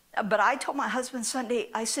I told my husband Sunday,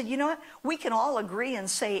 I said, you know what? We can all agree and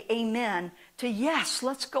say amen to yes,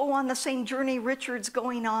 let's go on the same journey Richard's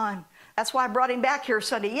going on. That's why I brought him back here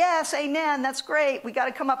Sunday. Yes, amen, that's great. We got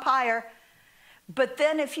to come up higher. But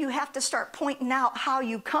then if you have to start pointing out how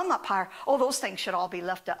you come up higher, those things should all be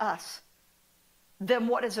left to us. Then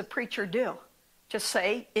what does a preacher do? Just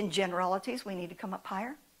say, in generalities, we need to come up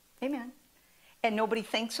higher. Amen. And nobody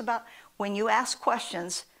thinks about, when you ask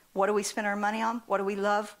questions, what do we spend our money on? What do we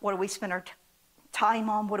love? What do we spend our time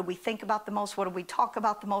on? What do we think about the most? What do we talk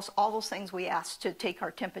about the most? All those things we ask to take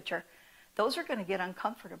our temperature. Those are going to get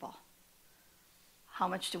uncomfortable. How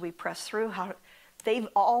much do we press through? They've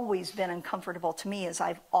always been uncomfortable to me, as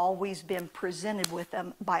I've always been presented with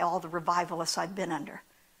them by all the revivalists I've been under.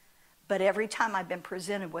 But every time I've been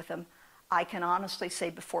presented with them, I can honestly say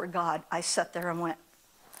before God, I sat there and went,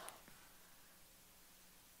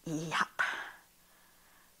 yep,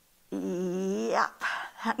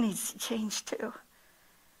 that needs to change too.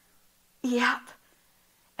 Yep.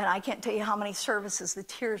 And I can't tell you how many services the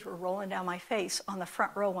tears were rolling down my face on the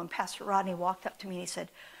front row when Pastor Rodney walked up to me and he said,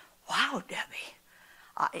 wow,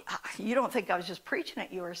 Debbie, you don't think I was just preaching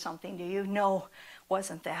at you or something, do you? No,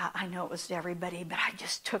 wasn't that. I know it was to everybody, but I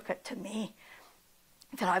just took it to me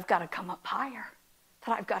that I've got to come up higher,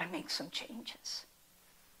 that I've got to make some changes.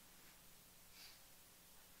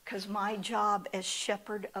 Because my job as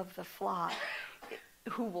shepherd of the flock,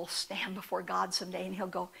 who will stand before God someday, and he'll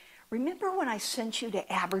go, remember when I sent you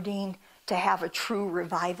to Aberdeen to have a true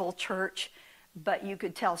revival church? But you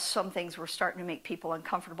could tell some things were starting to make people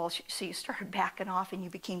uncomfortable, so you started backing off and you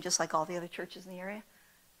became just like all the other churches in the area.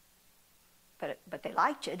 But they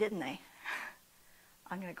liked you, didn't they?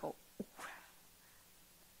 I'm going to go,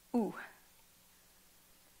 ooh.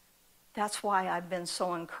 That's why I've been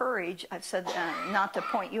so encouraged. I've said, not to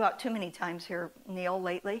point you out too many times here, Neil,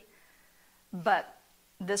 lately, but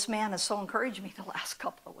this man has so encouraged me the last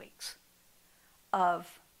couple of weeks.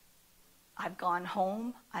 I've gone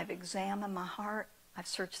home, I've examined my heart, I've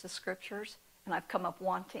searched the scriptures, and I've come up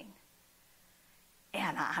wanting.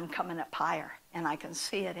 And I'm coming up higher, and I can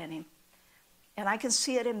see it in him. And I can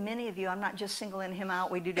see it in many of you. I'm not just singling him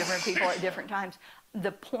out. We do different people at different times.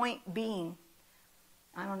 The point being,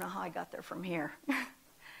 I don't know how I got there from here.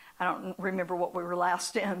 I don't remember what we were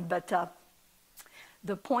last in, but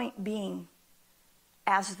the point being,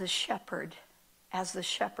 as the shepherd,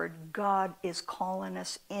 God is calling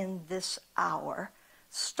us in this hour,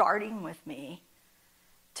 starting with me,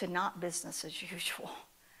 to not business as usual,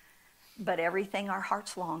 but everything our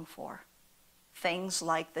hearts long for. Things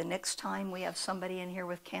like the next time we have somebody in here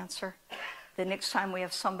with cancer, the next time we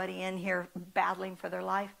have somebody in here battling for their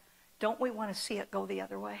life, don't we want to see it go the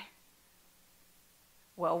other way?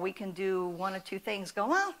 Well, we can do one of two things. Go,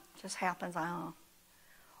 well, it just happens, I don't know.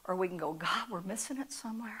 Or we can go, God, we're missing it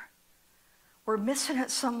somewhere. We're missing it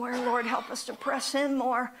somewhere. Lord, help us to press in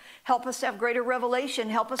more. Help us to have greater revelation.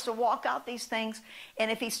 Help us to walk out these things. And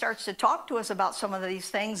if he starts to talk to us about some of these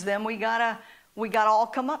things, then we gotta all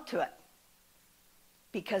come up to it.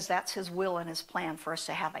 Because that's his will and his plan for us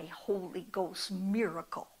to have a Holy Ghost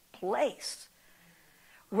miracle place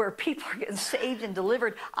where people are getting saved and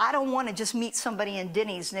delivered. I don't want to just meet somebody in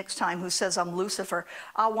Denny's next time who says I'm Lucifer.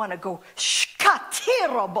 I want to go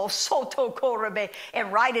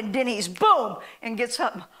and ride in Denny's, boom, and get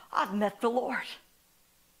something. I've met the Lord.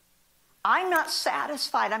 I'm not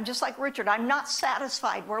satisfied. I'm just like Richard. I'm not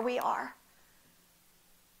satisfied where we are.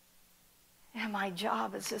 And my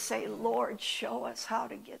job is to say, Lord, show us how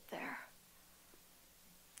to get there.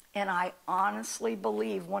 And I honestly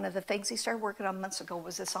believe one of the things he started working on months ago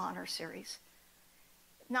was this honor series.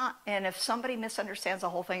 And if somebody misunderstands the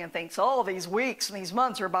whole thing and thinks, oh, these weeks and these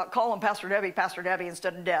months are about calling Pastor Debbie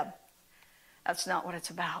instead of Deb. That's not what it's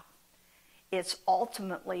about. It's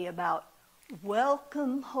ultimately about,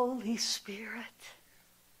 welcome, Holy Spirit.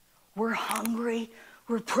 We're hungry.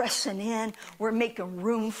 We're pressing in. We're making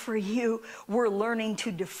room for you. We're learning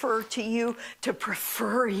to defer to you, to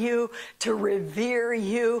prefer you, to revere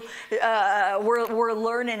you. We're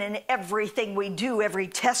learning in everything we do, every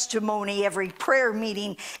testimony, every prayer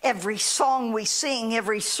meeting, every song we sing,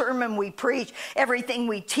 every sermon we preach, everything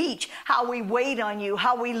we teach, how we wait on you,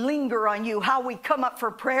 how we linger on you, how we come up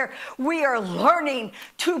for prayer. We are learning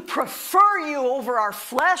to prefer you over our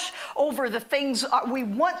flesh, over the things we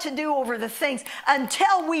want to do, over the things until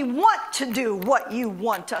we want to do what you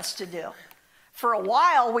want us to do. For a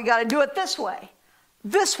while, we got to do it this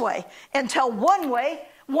way, until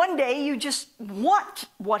one day you just want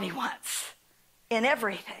what he wants in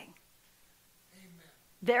everything. Amen.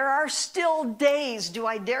 There are still days, do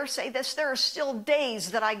I dare say this? There are still days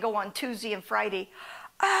that I go on Tuesday and Friday.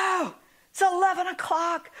 Oh, it's 11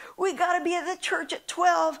 o'clock. We got to be at the church at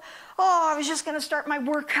 12. Oh, I was just going to start my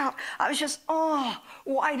workout.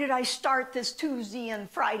 Why did I start this Tuesday and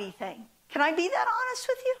Friday thing? Can I be that honest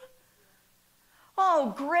with you?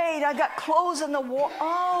 Oh, great. I got clothes in the wall.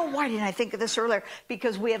 Oh, why didn't I think of this earlier?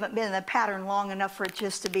 Because we haven't been in the pattern long enough for it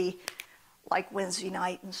just to be like Wednesday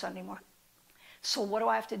night and Sunday morning. So what do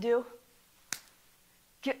I have to do?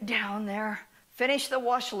 Get down there. Finish the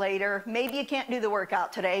wash later. Maybe you can't do the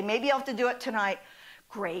workout today. Maybe you'll have to do it tonight.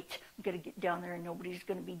 Great. I'm going to get down there and nobody's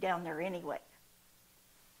going to be down there anyway.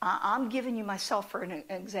 I'm giving you myself for an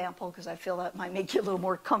example because I feel that might make you a little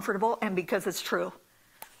more comfortable and because it's true.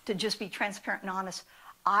 To just be transparent and honest,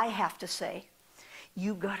 I have to say,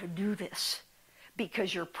 you got to do this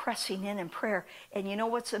because you're pressing in prayer. And you know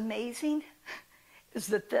what's amazing? Is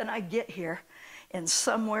that then I get here and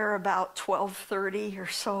somewhere about 12:30 or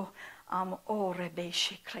so,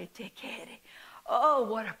 oh,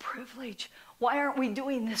 what a privilege. Why aren't we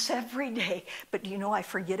doing this every day? But you know, I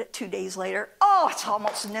forget it 2 days later. Oh, it's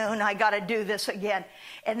almost noon. I got to do this again.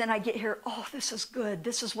 And then I get here. Oh, this is good.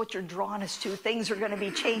 This is what you're drawing us to. Things are going to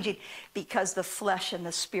be changing because the flesh and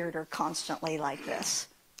the spirit are constantly like this.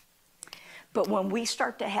 But when we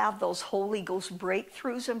start to have those Holy Ghost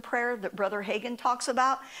breakthroughs in prayer that Brother Hagin talks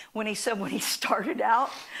about, when he said when he started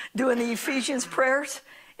out doing the Ephesians prayers,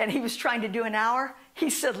 and he was trying to do an hour, he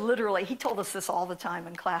said literally, he told us this all the time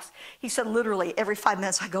in class. He said literally every 5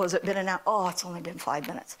 minutes I go, has it been an hour? Oh, it's only been 5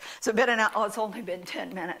 minutes. Has it been an hour? Oh, it's only been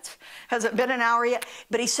 10 minutes. Has it been an hour yet?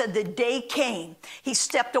 But he said the day came, he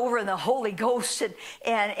stepped over in the Holy Ghost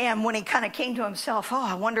and when he kind of came to himself, oh,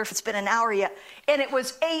 I wonder if it's been an hour yet. And it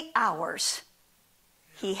was 8 hours.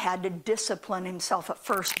 He had to discipline himself at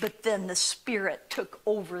first, but then the Spirit took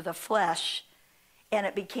over the flesh and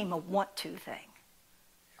it became a want-to thing.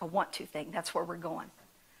 A want-to thing. That's where we're going.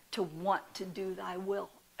 To want to do thy will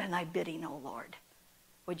and thy bidding, O Lord.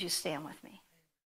 Would you stand with me?